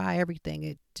 I'm going to buy everything.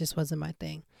 It just wasn't my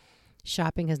thing.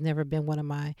 Shopping has never been one of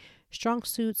my strong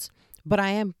suits, but I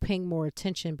am paying more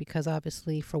attention because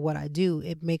obviously for what I do,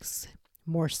 it makes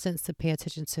more sense to pay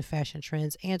attention to fashion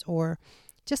trends and or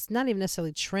just not even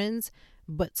necessarily trends,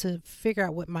 but to figure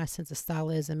out what my sense of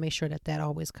style is and make sure that that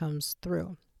always comes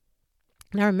through.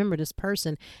 And I remember this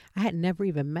person, I had never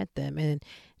even met them. And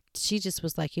she just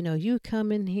was like, you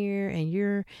come in here and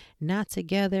you're not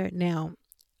together. Now,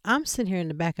 I'm sitting here in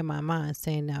the back of my mind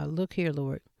saying, now, look here,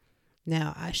 Lord.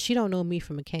 Now, she don't know me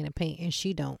from a can of paint, and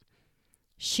she don't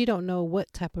know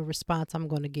what type of response I'm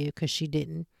going to give because she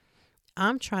didn't.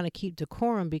 I'm trying to keep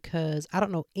decorum because I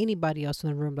don't know anybody else in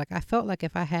the room. Like, I felt like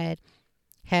if I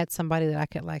had somebody that I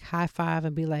could like high five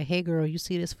and be like, hey girl, you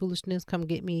see this foolishness? Come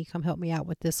get me, come help me out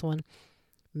with this one.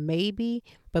 Maybe,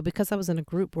 but because I was in a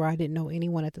group where I didn't know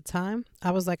anyone at the time,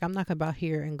 I was like, I'm not going to go out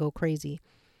here and go crazy.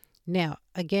 Now,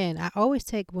 again, I always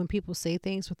take when people say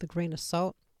things with a grain of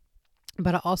salt,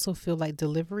 but I also feel like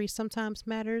delivery sometimes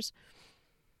matters.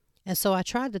 And so I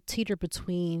tried to teeter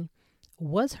between,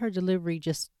 was her delivery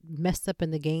just messed up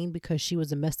in the game because she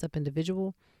was a messed up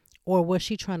individual? Or was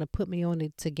she trying to put me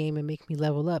on to game and make me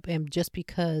level up? And just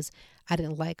because I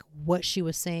didn't like what she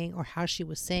was saying or how she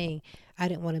was saying, I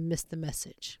didn't want to miss the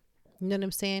message. You know what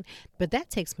I'm saying? But that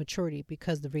takes maturity,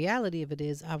 because the reality of it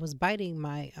is I was biting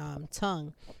my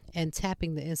tongue and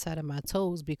tapping the inside of my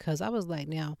toes, because I was like,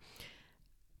 now,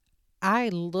 I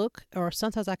look, or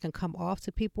sometimes I can come off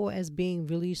to people as being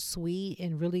really sweet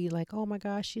and really like, oh my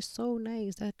gosh, she's so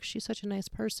nice. She's such a nice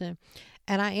person.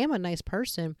 And I am a nice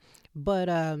person. But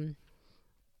on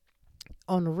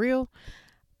the real,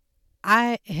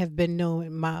 I have been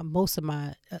known most of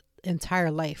my entire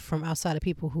life from outside of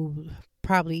people who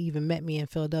probably even met me in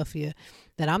Philadelphia,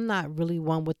 that I'm not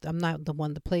the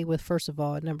one to play with, first of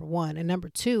all, number one. And number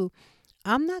two,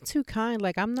 I'm not too kind.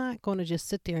 Like, I'm not going to just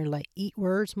sit there and like eat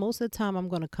words. Most of the time I'm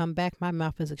going to come back. My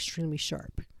mouth is extremely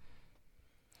sharp.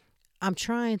 I'm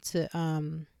trying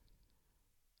to,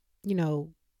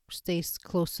 stay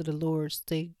close to the Lord,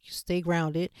 stay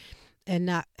grounded, and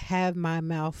not have my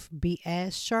mouth be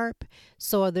as sharp.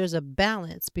 So there's a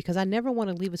balance, because I never want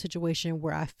to leave a situation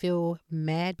where I feel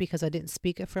mad because I didn't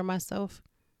speak up for myself.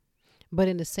 But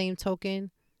in the same token,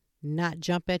 not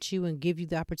jump at you and give you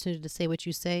the opportunity to say what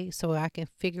you say, so I can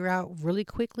figure out really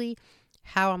quickly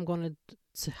how I'm going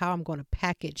to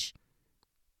package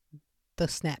the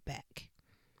snapback.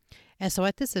 And so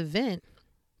at this event,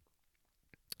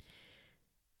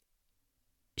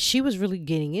 she was really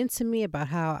getting into me about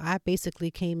how I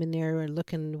basically came in there and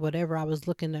looking whatever I was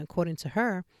looking according to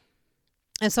her.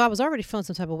 And so I was already feeling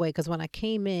some type of way, because when I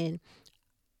came in,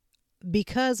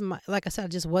 because like I said, I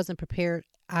just wasn't prepared.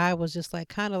 I was just like,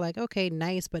 kind of like, okay,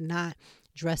 nice, but not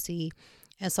dressy.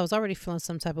 And so I was already feeling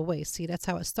some type of way. See, that's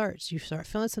how it starts. You start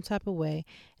feeling some type of way.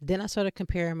 Then I started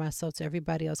comparing myself to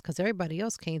everybody else, because everybody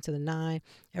else came to the nine.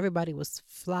 Everybody was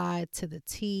fly to the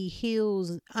T,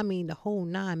 heels. I mean, the whole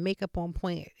nine, makeup on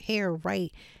point, hair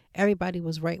right. Everybody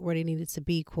was right where they needed to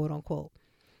be, quote unquote.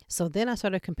 So then I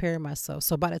started comparing myself.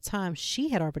 So by the time she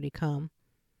had already come,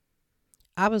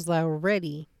 I was like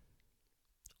already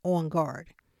on guard,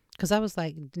 because I was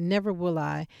like, never will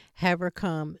I have her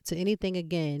come to anything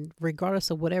again, regardless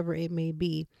of whatever it may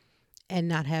be, and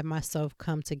not have myself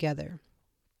come together.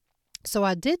 So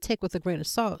I did take with a grain of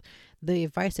salt the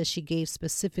advice that she gave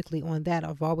specifically on that,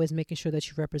 of always making sure that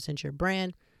you represent your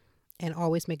brand, and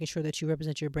always making sure that you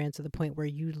represent your brand to the point where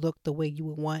you look the way you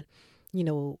would want,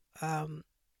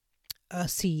 a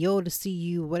CEO to see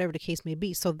you, whatever the case may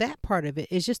be. So that part of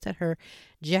it is just that her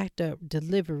jacked up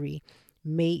delivery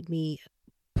made me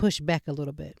push back a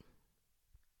little bit.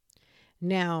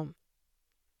 Now,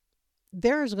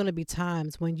 there's going to be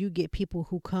times when you get people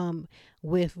who come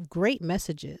with great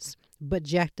messages, but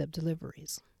jacked up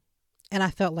deliveries. And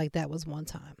I felt like that was one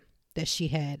time that she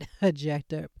had a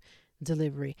jacked up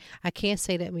delivery. I can't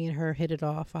say that me and her hit it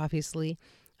off, obviously.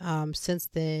 Since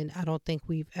then, I don't think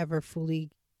we've ever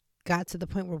fully got to the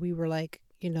point where we were like,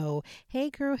 hey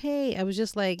girl, hey. I was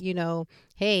just like,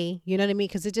 hey, you know what I mean?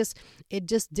 Because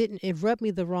it rubbed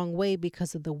me the wrong way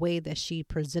because of the way that she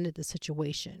presented the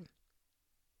situation.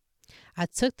 I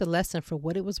took the lesson for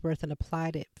what it was worth and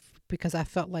applied it, because I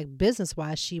felt like business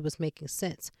wise, she was making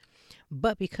sense.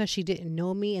 But because she didn't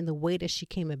know me and the way that she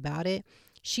came about it,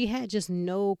 she had just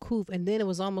no coup. And then it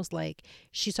was almost like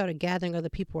she started gathering other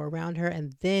people around her.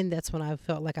 And then that's when I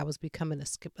felt like I was becoming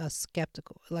a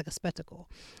skeptical, like a spectacle.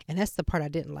 And that's the part I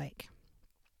didn't like.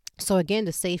 So again,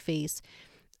 the safe face,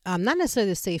 not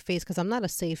necessarily the safe face, because I'm not a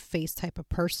safe face type of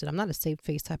person. I'm not a safe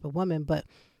face type of woman. But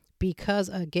because,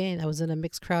 again, I was in a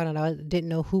mixed crowd and I didn't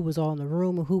know who was all in the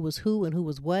room and who was who and who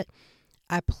was what,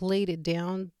 I played it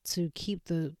down to keep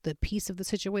the peace of the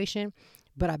situation.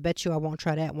 But I bet you I won't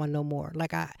try that one no more.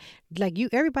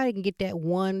 Everybody can get that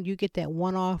one. You get that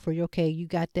one off, or okay, you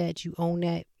got that, you own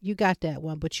that, you got that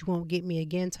one, but you won't get me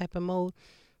again type of mode.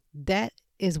 That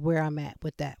is where I'm at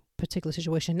with that particular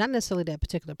situation. Not necessarily that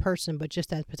particular person, but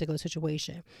just that particular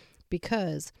situation.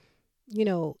 Because,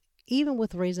 even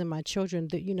with raising my children,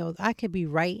 I can be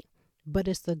right, but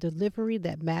it's the delivery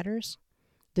that matters.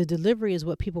 The delivery is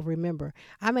what people remember.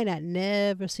 I may not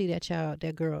never see that child,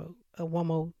 that girl, a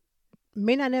woman,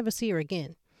 may not never see her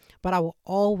again, but I will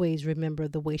always remember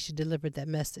the way she delivered that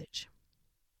message.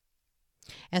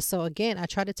 And so again, I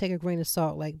try to take a grain of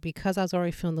salt, like, because I was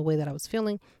already feeling the way that I was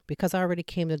feeling, because I already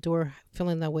came to the door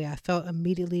feeling that way I felt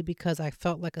immediately, because I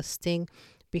felt like a sting,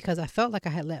 because I felt like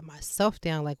I had let myself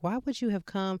down. Like, why would you have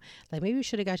come? Like, maybe you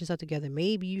should have got yourself together.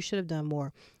 Maybe you should have done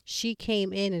more. She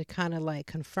came in and kind of like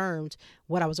confirmed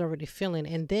what I was already feeling,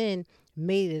 and then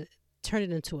turned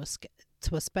it into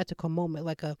a spectacle moment,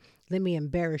 like a let me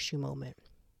embarrass you moment.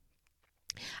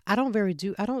 I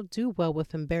don't do well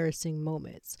with embarrassing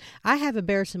moments. I have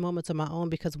embarrassing moments of my own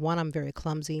because one, I'm very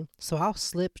clumsy. So I'll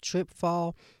slip, trip,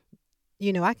 fall.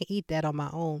 I can eat that on my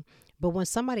own. But when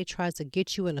somebody tries to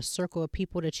get you in a circle of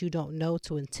people that you don't know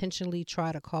to intentionally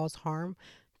try to cause harm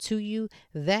to you,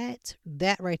 that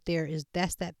right there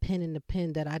that's that pin in the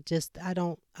pin that I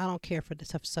don't care for the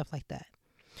stuff like that.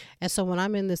 And so when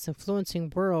I'm in this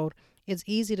influencing world, it's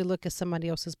easy to look at somebody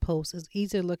else's post. It's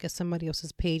easy to look at somebody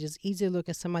else's page. It's easy to look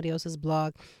at somebody else's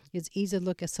blog. It's easy to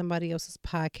look at somebody else's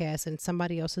podcast and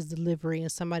somebody else's delivery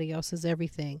and somebody else's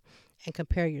everything and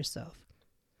compare yourself.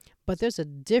 But there's a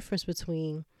difference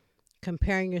between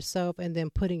comparing yourself and then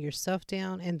putting yourself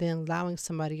down and then allowing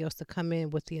somebody else to come in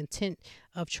with the intent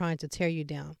of trying to tear you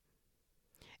down.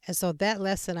 And so that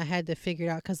lesson I had to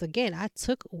figure out, because again, I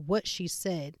took what she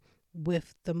said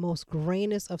with the most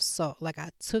grainest of salt. Like I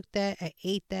took that, I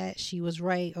ate that. She was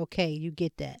right. Okay, you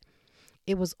get that.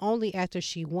 It was only after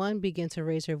she began to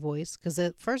raise her voice, because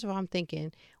first of all, I'm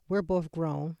thinking we're both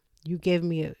grown. You gave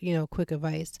me quick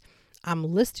advice. I'm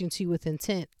listening to you with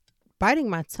intent, biting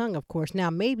my tongue, of course. Now,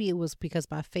 maybe it was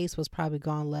because my face was probably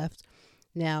gone left.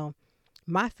 Now,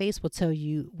 my face will tell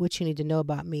you what you need to know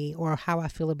about me or how I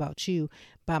feel about you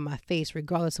by my face,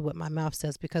 regardless of what my mouth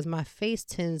says, because my face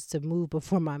tends to move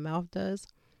before my mouth does.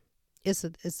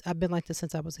 I've been like this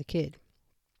since I was a kid.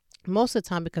 Most of the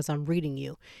time because I'm reading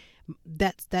you.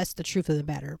 That's the truth of the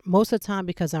matter. Most of the time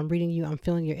because I'm reading you, I'm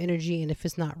feeling your energy, and if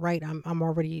it's not right, I'm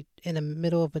already in the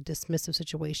middle of a dismissive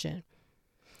situation.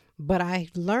 But I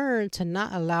learned to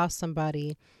not allow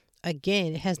somebody,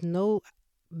 again, it has no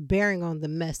bearing on the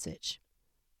message,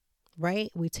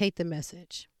 right? We take the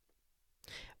message,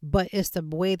 but it's the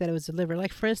way that it was delivered.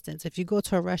 Like, for instance, if you go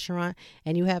to a restaurant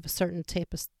and you have a certain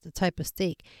type of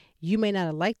steak, you may not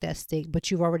have liked that steak,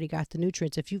 but you've already got the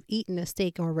nutrients. If you've eaten a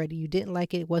steak already, you didn't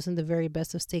like it, it wasn't the very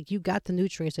best of steak, you got the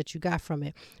nutrients that you got from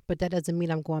it, but that doesn't mean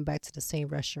I'm going back to the same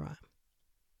restaurant.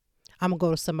 I'm going to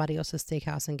go to somebody else's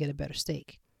steakhouse and get a better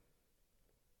steak.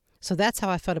 So that's how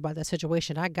I felt about that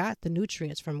situation. I got the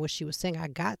nutrients from what she was saying. I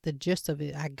got the gist of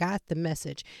it. I got the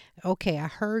message. Okay, I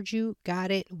heard you,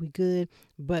 got it, we good,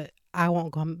 but I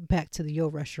won't go back to your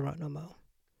restaurant no more.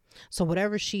 So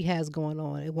whatever she has going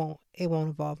on, it won't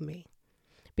involve me.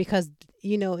 Because,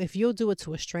 if you'll do it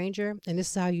to a stranger, and this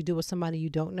is how you do it with somebody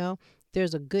you don't know,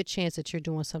 there's a good chance that you're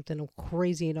doing something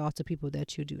crazy and off to people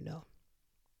that you do know.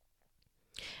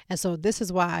 And so this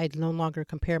is why I no longer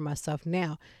compare myself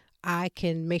now. I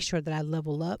can make sure that I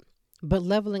level up, but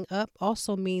leveling up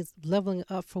also means leveling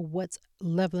up for what's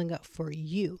leveling up for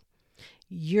you.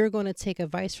 You're going to take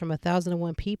advice from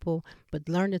 1,001 people, but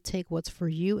learn to take what's for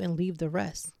you and leave the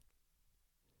rest.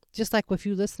 Just like with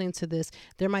you listening to this,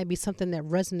 there might be something that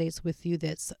resonates with you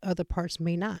that other parts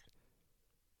may not.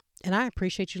 And I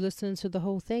appreciate you listening to the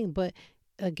whole thing. But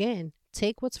again,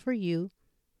 take what's for you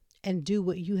and do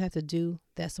what you have to do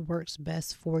that works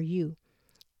best for you.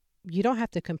 You don't have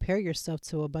to compare yourself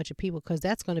to a bunch of people, because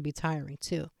that's going to be tiring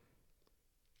too.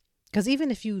 Because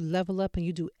even if you level up and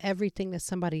you do everything that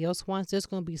somebody else wants, there's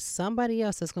going to be somebody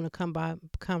else that's going to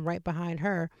come right behind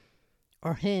her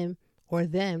or him or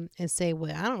them and say,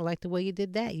 well, I don't like the way you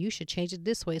did that. You should change it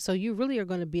this way. So you really are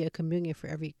going to be a chameleon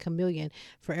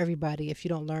for everybody if you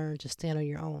don't learn to stand on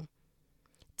your own.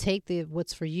 Take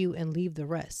what's for you and leave the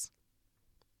rest.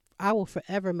 I will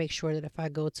forever make sure that if I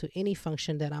go to any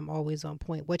function that I'm always on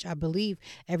point, which I believe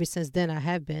ever since then I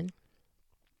have been.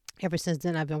 Ever since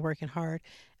then, I've been working hard.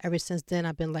 Ever since then,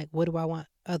 I've been like, what do I want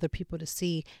other people to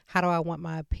see? How do I want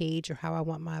my page or how I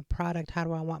want my product? How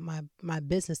do I want my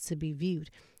business to be viewed?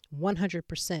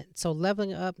 100%. So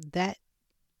leveling up, that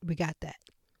we got that.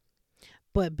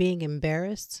 But being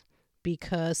embarrassed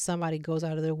because somebody goes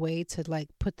out of their way to like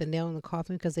put the nail in the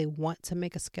coffin because they want to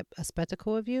make a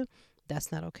spectacle of you,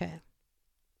 that's not okay.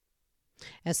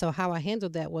 And so how I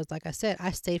handled that was, like I said,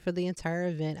 I stayed for the entire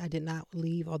event. I did not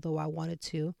leave, although I wanted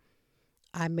to.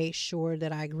 I made sure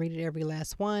that I greeted every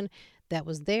last one that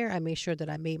was there. I made sure that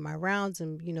I made my rounds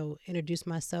and, introduced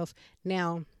myself.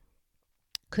 Now,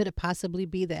 could it possibly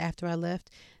be that after I left,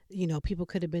 people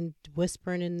could have been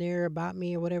whispering in there about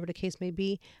me or whatever the case may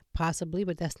be? Possibly,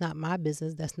 but that's not my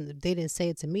business. They didn't say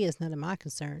it to me. It's none of my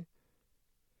concern.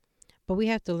 But we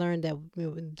have to learn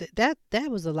that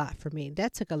that was a lot for me.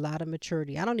 That took a lot of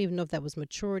maturity. I don't even know if that was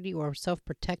maturity or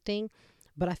self-protecting,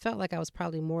 but I felt like I was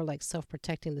probably more like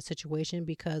self-protecting the situation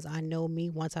because I know me.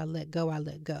 Once I let go, I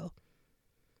let go.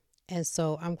 And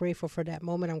so I'm grateful for that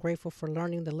moment. I'm grateful for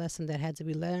learning the lesson that had to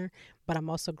be learned, but I'm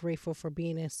also grateful for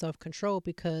being in self-control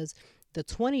because the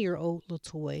 20-year-old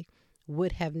LaToy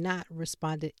would have not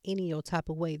responded any old type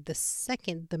of way. The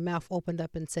second the mouth opened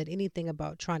up and said anything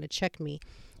about trying to check me,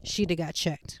 she'd have got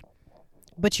checked.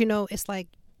 But it's like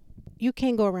you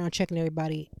can't go around checking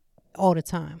everybody all the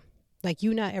time. Like,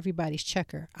 you not everybody's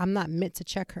checker. I'm not meant to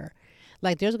check her.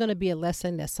 Like, there's going to be a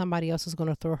lesson that somebody else is going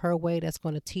to throw her way that's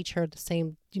going to teach her the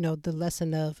same, the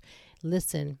lesson of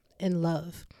listen in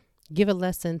love. Give a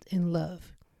lesson in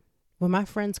love. When my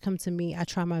friends come to me, I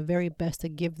try my very best to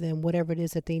give them whatever it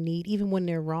is that they need. Even when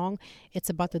they're wrong, it's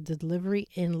about the delivery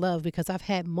in love, because I've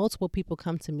had multiple people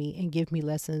come to me and give me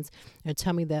lessons and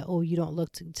tell me that, oh, you don't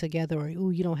look together, or oh,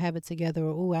 you don't have it together,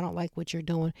 or oh, I don't like what you're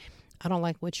doing. I don't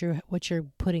like what you're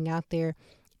putting out there.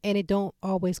 And it don't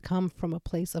always come from a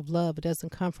place of love. It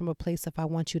doesn't come from a place of I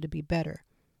want you to be better.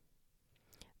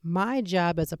 My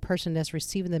job as a person that's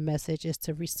receiving the message is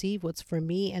to receive what's for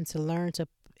me and to learn to,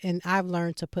 and I've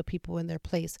learned to put people in their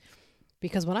place.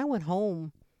 Because when I went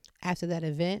home after that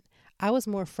event, I was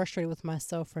more frustrated with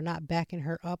myself for not backing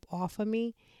her up off of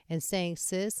me and saying,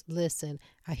 sis, listen,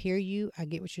 I hear you. I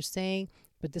get what you're saying,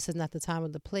 but this is not the time or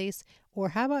the place. Or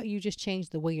how about you just change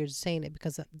the way you're saying it,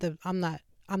 because I'm not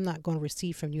going to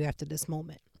receive from you after this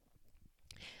moment.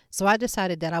 So I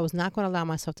decided that I was not going to allow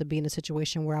myself to be in a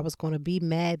situation where I was going to be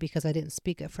mad because I didn't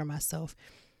speak up for myself.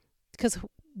 Because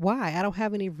why? I don't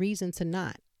have any reason to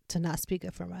not speak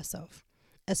up for myself,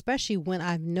 especially when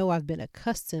I know I've been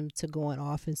accustomed to going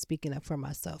off and speaking up for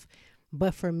myself.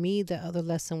 But for me, the other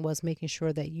lesson was making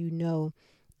sure that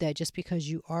that just because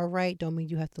you are right don't mean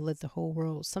you have to let the whole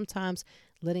world. Sometimes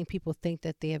letting people think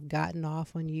that they have gotten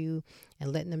off on you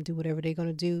and letting them do whatever they're going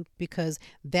to do, because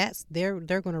they're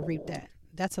going to reap that.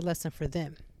 That's a lesson for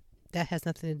them. That has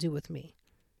nothing to do with me.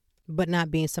 But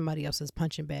not being somebody else's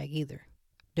punching bag either.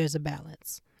 There's a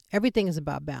balance. Everything is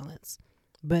about balance.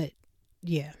 But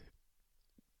yeah,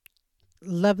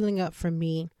 leveling up for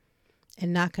me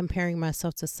and not comparing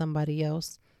myself to somebody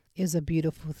else is a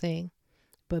beautiful thing.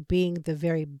 But being the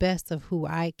very best of who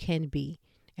I can be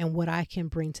and what I can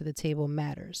bring to the table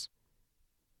matters.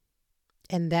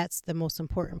 And that's the most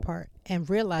important part. And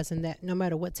realizing that no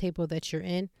matter what table that you're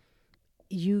in,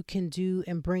 you can do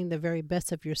and bring the very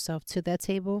best of yourself to that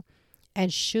table.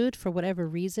 And should, for whatever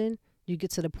reason, you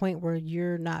get to the point where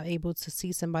you're not able to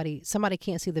see somebody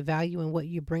can't see the value in what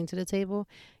you bring to the table,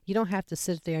 you don't have to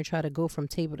sit there and try to go from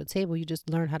table to table. You just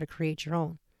learn how to create your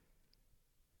own.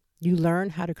 You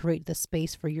learn how to create the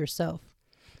space for yourself.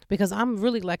 Because I'm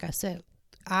really, like I said,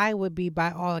 I would be,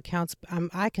 by all accounts,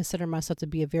 I consider myself to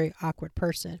be a very awkward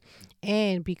person.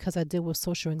 And because I deal with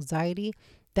social anxiety,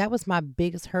 that was my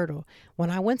biggest hurdle. When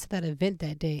I went to that event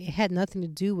that day, it had nothing to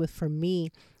do with, for me,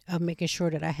 of making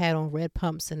sure that I had on red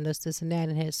pumps and this and that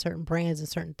and had certain brands and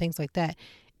certain things like that.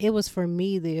 It was for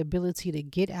me the ability to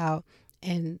get out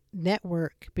and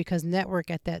network, because network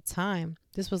at that time,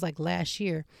 this was like last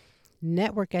year,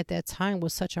 network at that time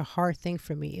was such a hard thing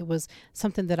for me. It was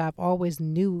something that I've always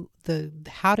knew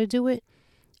how to do it.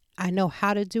 I know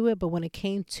how to do it, but when it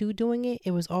came to doing it,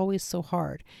 it was always so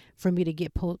hard for me to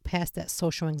get past that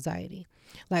social anxiety.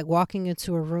 Like walking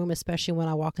into a room, especially when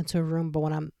I walk into a room, but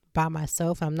when I'm by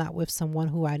myself, I'm not with someone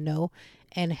who I know,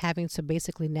 and having to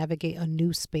basically navigate a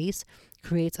new space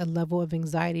creates a level of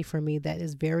anxiety for me that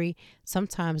is very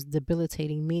sometimes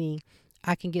debilitating, meaning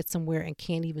I can get somewhere and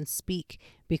can't even speak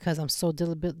because I'm so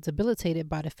debilitated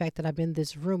by the fact that I'm in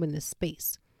this room, in this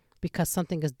space, because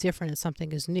something is different and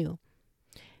something is new.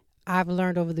 I've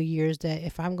learned over the years that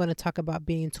if I'm going to talk about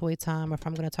being toy time, or if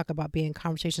I'm going to talk about being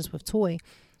conversations with toy,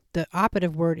 the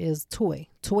operative word is toy.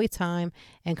 Toy time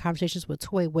and conversations with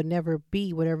toy would never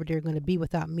be whatever they're going to be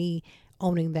without me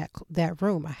owning that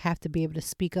room. I have to be able to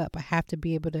speak up. I have to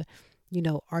be able to,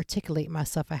 articulate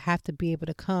myself. I have to be able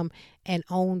to come and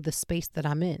own the space that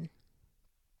I'm in.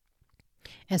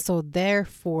 And so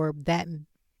therefore, that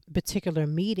particular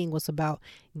meeting was about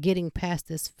getting past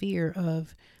this fear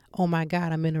of, oh my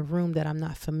God, I'm in a room that I'm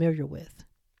not familiar with.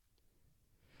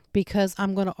 Because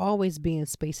I'm going to always be in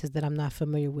spaces that I'm not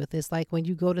familiar with. It's like when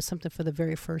you go to something for the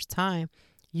very first time,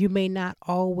 you may not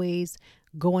always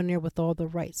go in there with all the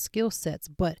right skill sets,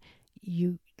 but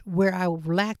where I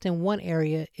lacked in one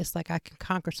area, it's like I can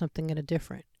conquer something in a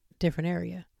different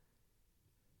area.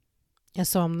 And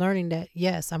so I'm learning that,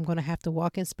 yes, I'm going to have to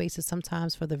walk in spaces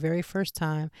sometimes for the very first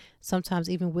time, sometimes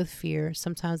even with fear,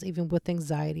 sometimes even with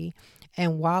anxiety.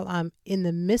 And while I'm in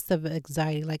the midst of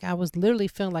anxiety, like I was literally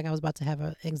feeling like I was about to have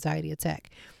an anxiety attack,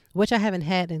 which I haven't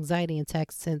had anxiety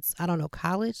attacks since,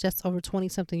 college. That's over 20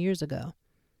 something years ago.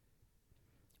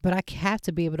 But I have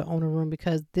to be able to own a room,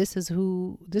 because this is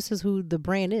who the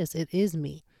brand is. It is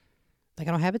me. Like,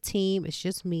 I don't have a team. It's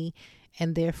just me.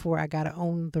 And therefore, I got to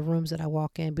own the rooms that I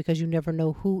walk in, because you never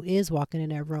know who is walking in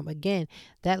that room. Again,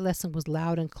 that lesson was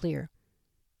loud and clear.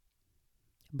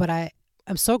 But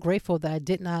I'm so grateful that I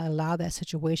did not allow that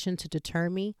situation to deter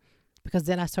me, because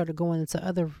then I started going into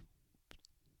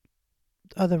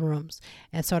other rooms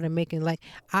and started making, like,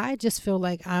 I just feel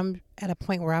like I'm at a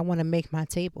point where I want to make my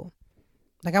table.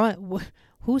 Like,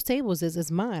 whose table is this?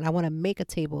 It's mine. I want to make a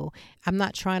table. I'm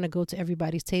not trying to go to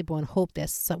everybody's table and hope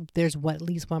that there's at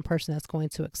least one person that's going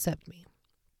to accept me.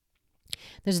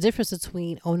 There's a difference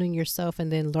between owning yourself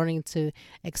and then learning to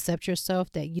accept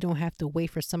yourself, that you don't have to wait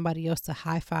for somebody else to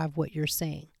high five what you're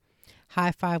saying,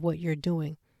 high five what you're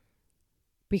doing,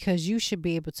 because you should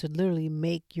be able to literally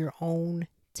make your own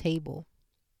table.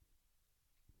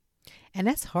 And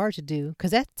that's hard to do,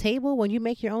 because that table, when you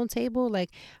make your own table, like,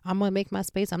 I'm going to make my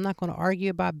space. I'm not going to argue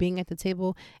about being at the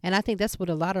table. And I think that's what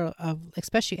a lot of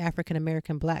especially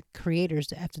African-American Black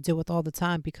creators have to deal with all the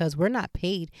time, because we're not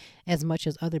paid as much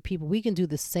as other people. We can do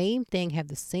the same thing, have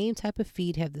the same type of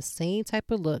feed, have the same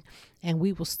type of look, and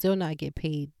we will still not get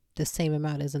paid the same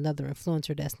amount as another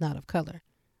influencer that's not of color.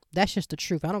 That's just the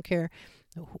truth. I don't care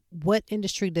what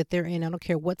industry that they're in. I don't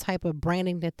care what type of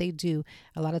branding that they do.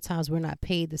 A lot of times we're not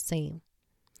paid the same.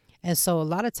 And so a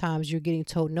lot of times you're getting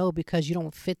told no because you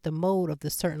don't fit the mold of the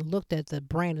certain look that the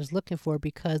brand is looking for,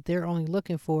 because they're only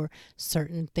looking for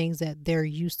certain things that they're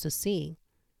used to seeing.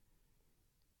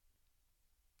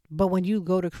 But when you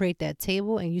go to create that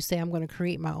table and you say, I'm going to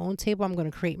create my own table, I'm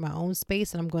going to create my own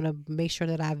space, and I'm going to make sure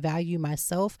that I value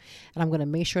myself, and I'm going to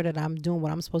make sure that I'm doing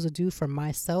what I'm supposed to do for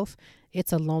myself,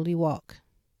 it's a lonely walk.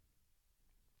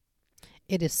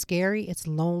 It is scary. It's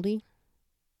lonely.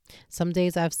 Some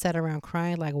days I've sat around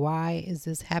crying, like, why is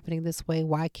this happening this way?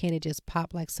 Why can't it just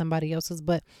pop like somebody else's?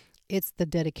 But it's the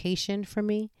dedication for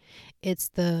me. It's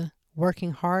the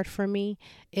working hard for me.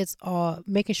 It's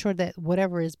making sure that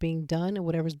whatever is being done and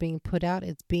whatever is being put out,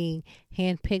 it's being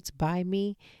handpicked by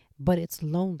me, but it's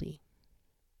lonely.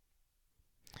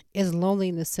 It's lonely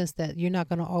in the sense that you're not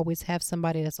going to always have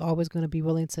somebody that's always going to be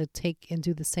willing to take and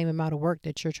do the same amount of work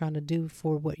that you're trying to do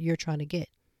for what you're trying to get.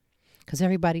 Because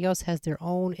everybody else has their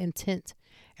own intent.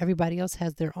 Everybody else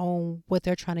has their own, what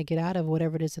they're trying to get out of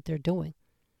whatever it is that they're doing.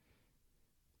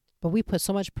 But we put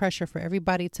so much pressure for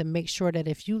everybody to make sure that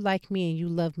if you like me and you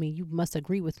love me, you must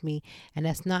agree with me. And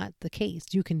that's not the case.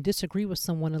 You can disagree with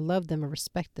someone and love them and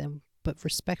respect them, but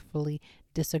respectfully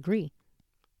disagree.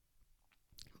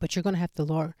 But you're going to have to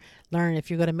learn, if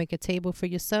you're going to make a table for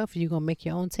yourself, you're going to make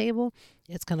your own table,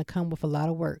 it's going to come with a lot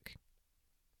of work.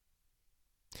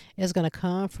 It's going to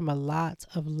come from a lot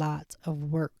of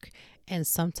work. And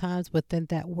sometimes within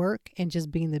that work and just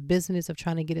being the business of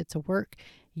trying to get it to work,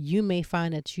 you may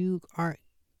find that your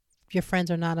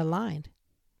friends are not aligned.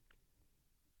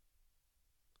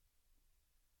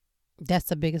 That's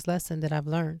the biggest lesson that I've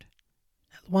learned.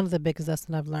 One of the biggest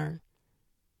lessons I've learned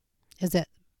is that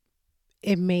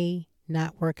it may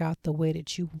not work out the way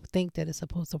that you think that it's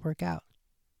supposed to work out.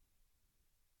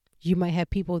 You might have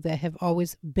people that have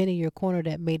always been in your corner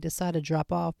that may decide to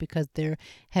drop off because they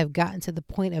have gotten to the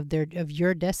point of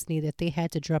your destiny that they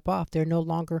had to drop off. They're no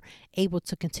longer able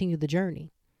to continue the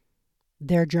journey.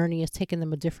 Their journey has taken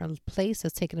them a different place,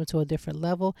 has taken them to a different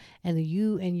level. And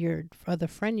you and your other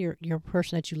friend, your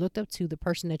person that you looked up to, the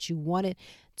person that you wanted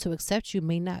to accept you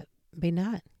may not.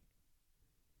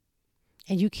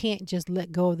 And you can't just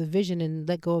let go of the vision and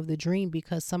let go of the dream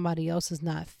because somebody else is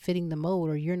not fitting the mold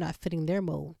or you're not fitting their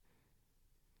mold.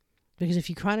 Because if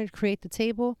you're trying to create the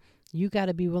table, you got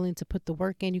to be willing to put the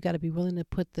work in. You got to be willing to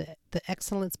put the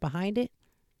excellence behind it.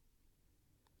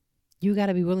 You got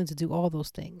to be willing to do all those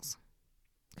things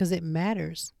because it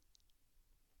matters.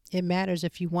 It matters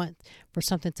if you want for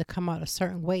something to come out a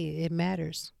certain way. It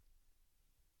matters.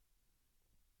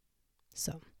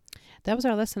 So that was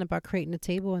our lesson about creating a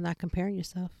table and not comparing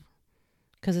yourself.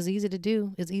 Because it's easy to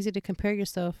do. It's easy to compare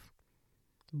yourself.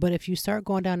 But if you start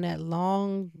going down that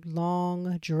long,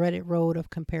 dreaded road of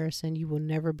comparison, you will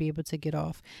never be able to get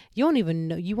off. You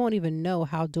won't even know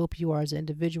how dope you are as an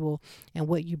individual and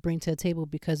what you bring to the table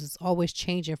because it's always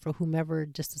changing for whomever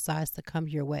just decides to come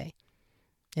your way.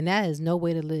 And that is no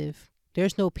way to live.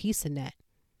 There's no peace in that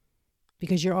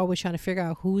because you're always trying to figure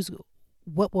out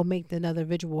what will make another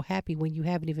individual happy when you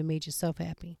haven't even made yourself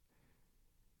happy.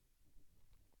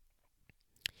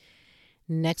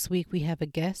 Next week, we have a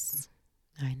guest.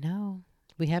 I know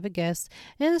we have a guest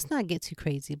and let's not get too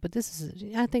crazy, but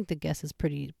I think the guest is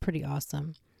pretty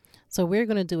awesome. So we're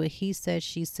going to do a he said,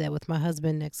 she said with my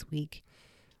husband next week.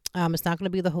 It's not going to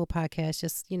be the whole podcast,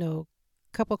 just, a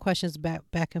couple of questions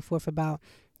back and forth about,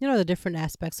 the different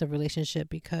aspects of relationship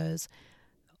because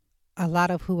a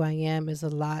lot of who I am is a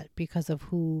lot because of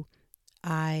who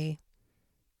I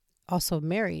also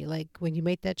marry. Like when you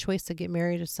make that choice to get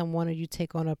married to someone, or you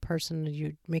take on a person, or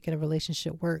you're making a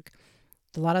relationship work,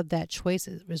 a lot of that choice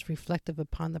is reflective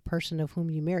upon the person of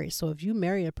whom you marry. So if you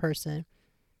marry a person,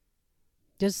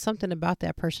 there's something about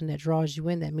that person that draws you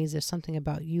in. That means there's something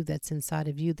about you that's inside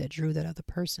of you that drew that other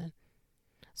person.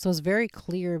 So it's very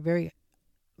clear,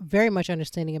 very much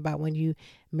understanding about when you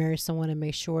marry someone, and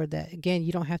make sure that, again,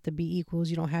 you don't have to be equals.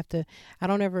 You don't have to, I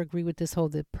don't ever agree with this whole,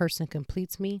 the person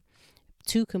completes me.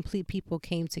 Two complete people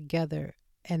came together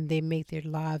and they make their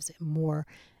lives more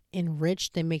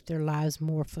enriched. They make their lives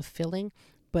more fulfilling.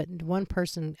 But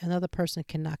another person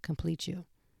cannot complete you,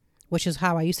 which is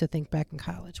how I used to think back in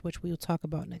college, which we'll talk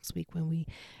about next week when we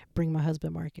bring my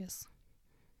husband, Marcus.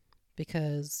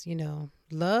 Because,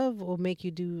 love will make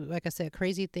you do, like I said,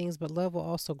 crazy things, but love will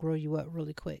also grow you up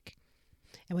really quick.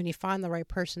 And when you find the right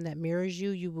person that mirrors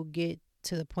you, you will get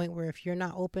to the point where if you're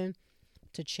not open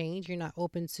to change, you're not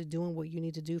open to doing what you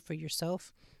need to do for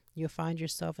yourself, you'll find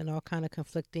yourself in all kind of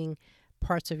conflicting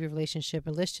parts of your relationship.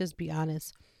 And let's just be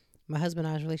honest, my husband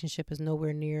and I's relationship is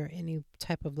nowhere near any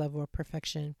type of level of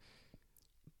perfection,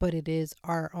 but it is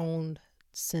our own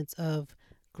sense of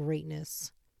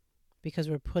greatness because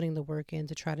we're putting the work in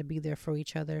to try to be there for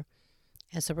each other.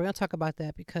 And so we're going to talk about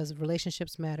that, because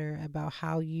relationships matter, about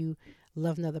how you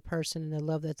love another person and the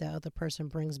love that other person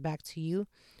brings back to you.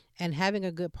 And having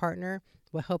a good partner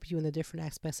will help you in the different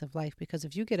aspects of life, because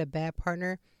if you get a bad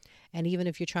partner, and even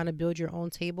if you're trying to build your own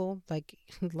table, like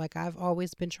I've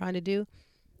always been trying to do,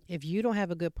 if you don't have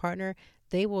a good partner,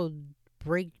 they will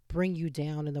bring you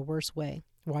down in the worst way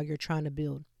while you're trying to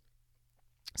build.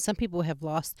 Some people have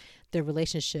lost their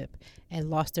relationship and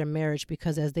lost their marriage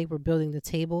because as they were building the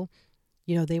table,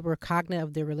 they were cognizant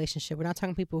of their relationship. We're not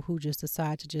talking people who just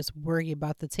decide to just worry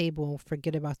about the table and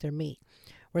forget about their mate.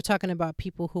 We're talking about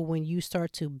people who, when you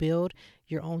start to build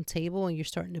your own table and you're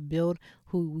starting to build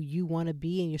who you want to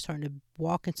be and you're starting to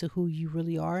walk into who you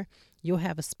really are, you'll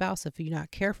have a spouse, if you're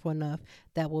not careful enough,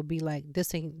 that will be like,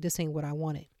 this ain't what I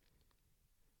wanted.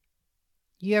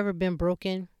 You ever been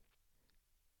broken?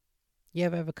 You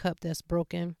ever have a cup that's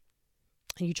broken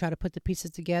and you try to put the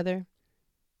pieces together?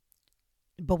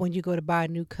 But when you go to buy a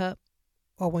new cup,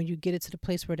 or when you get it to the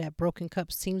place where that broken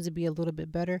cup seems to be a little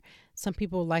bit better, some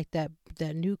people like that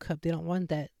new cup. They don't want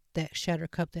that shattered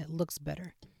cup that looks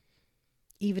better.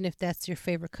 Even if that's your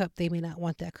favorite cup, they may not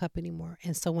want that cup anymore.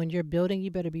 And so when you're building, you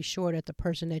better be sure that the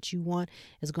person that you want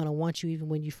is going to want you even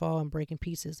when you fall and break in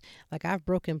pieces. Like, I've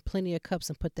broken plenty of cups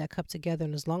and put that cup together,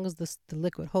 and as long as the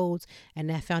liquid holds and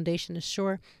that foundation is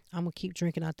sure, I'm going to keep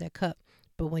drinking out that cup.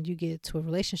 But when you get to a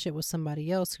relationship with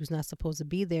somebody else who's not supposed to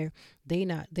be there, they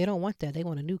don't want that. They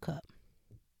want a new cup.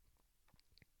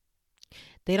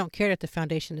 They don't care that the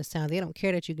foundation is sound. They don't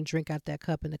care that you can drink out that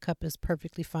cup and the cup is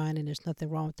perfectly fine and there's nothing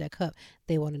wrong with that cup.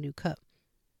 They want a new cup.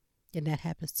 And that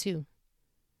happens too.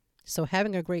 So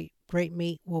having a great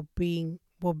mate will bring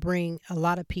a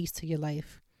lot of peace to your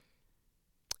life.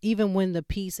 Even when the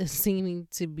peace is seeming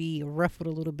to be ruffled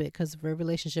a little bit, because every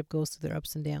relationship goes through their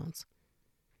ups and downs.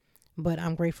 But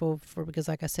I'm grateful because,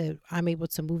 like I said, I'm able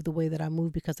to move the way that I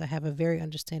move because I have a very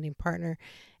understanding partner,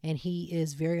 and he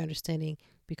is very understanding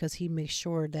because he makes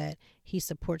sure that he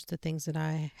supports the things that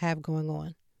I have going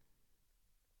on.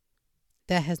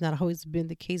 That has not always been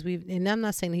the case. And I'm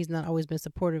not saying he's not always been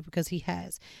supportive, because he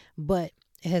has, but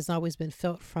it has always been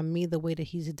felt from me the way that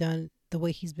he's done, the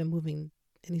way he's been moving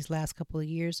in these last couple of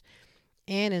years.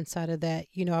 And inside of that,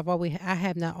 I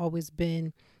have not always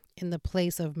been in the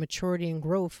place of maturity and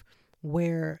growth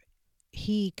where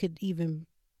he could even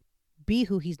be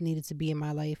who he's needed to be in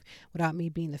my life without me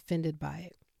being offended by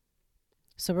it.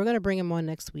 So we're going to bring him on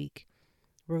next week.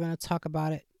 We're going to talk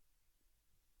about it,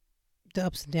 the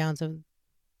ups and downs of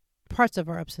parts of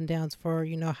our ups and downs for,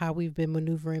 how we've been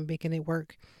maneuvering, making it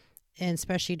work. And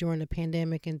especially during the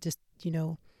pandemic, and just,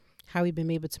 how we've been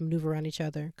able to maneuver around each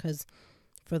other, because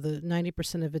for the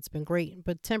 90% of it's been great,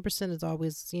 but 10% is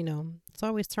always, it's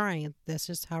always trying. That's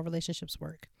just how relationships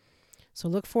work. So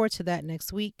look forward to that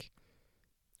next week.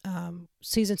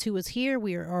 Season 2 is here.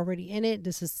 We are already in it.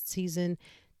 This is season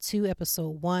 2,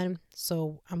 episode 1.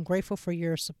 So I'm grateful for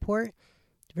your support.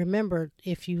 Remember,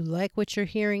 if you like what you're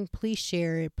hearing, please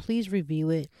share it. Please review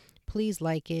it. Please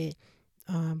like it.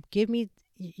 Give me,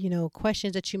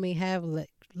 questions that you may have.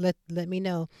 Let me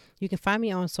know. You can find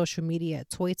me on social media at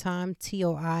Toytime,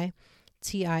 TOITIME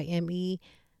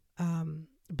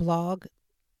blog.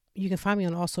 You can find me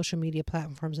on all social media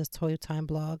platforms as Toytime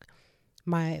blog.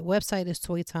 My website is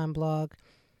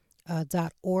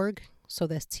toytimeblog.org. So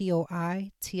that's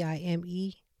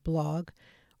TOITIME blog.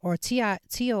 or toitime.org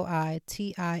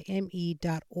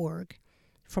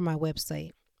for my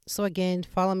website. So again,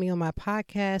 follow me on my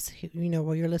podcast,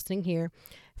 where you're listening here.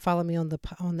 Follow me on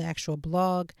the actual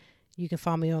blog. You can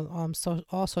follow me on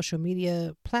all social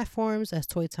media platforms as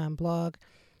Toy Time Blog.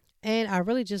 And I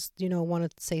really just, want to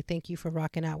say thank you for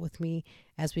rocking out with me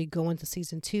as we go into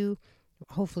season 2.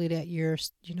 Hopefully that you're,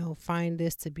 find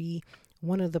this to be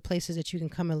one of the places that you can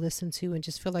come and listen to and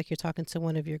just feel like you're talking to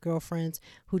one of your girlfriends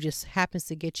who just happens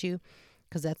to get you,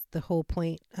 because that's the whole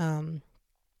point.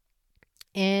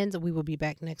 And we will be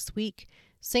back next week,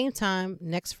 same time,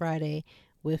 next Friday,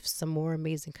 with some more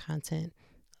amazing content.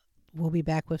 We'll be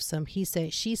back with some He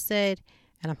Said, She Said,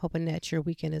 and I'm hoping that your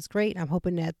weekend is great. I'm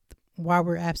hoping that while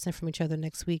we're absent from each other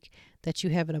next week, that you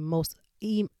have the most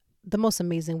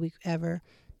amazing week ever,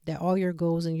 that all your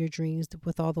goals and your dreams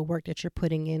with all the work that you're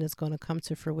putting in is going to come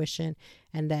to fruition,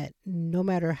 and that no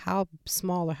matter how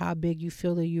small or how big you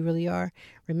feel that you really are,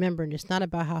 remember, it's not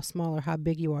about how small or how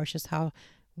big you are, it's just how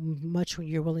much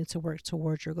you're willing to work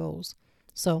towards your goals.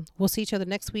 So we'll see each other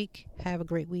next week. Have a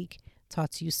great week. Talk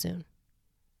to you soon.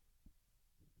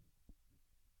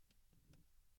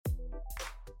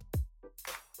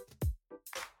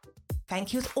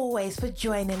 Thank you as always for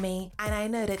joining me, and I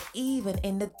know that even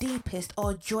in the deepest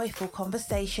or joyful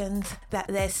conversations, that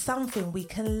there's something we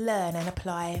can learn and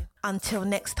apply. Until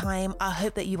next time, I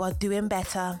hope that you are doing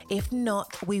better. If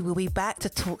not, we will be back to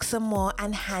talk some more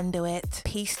and handle it.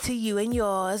 Peace to you and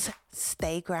yours.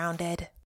 Stay grounded.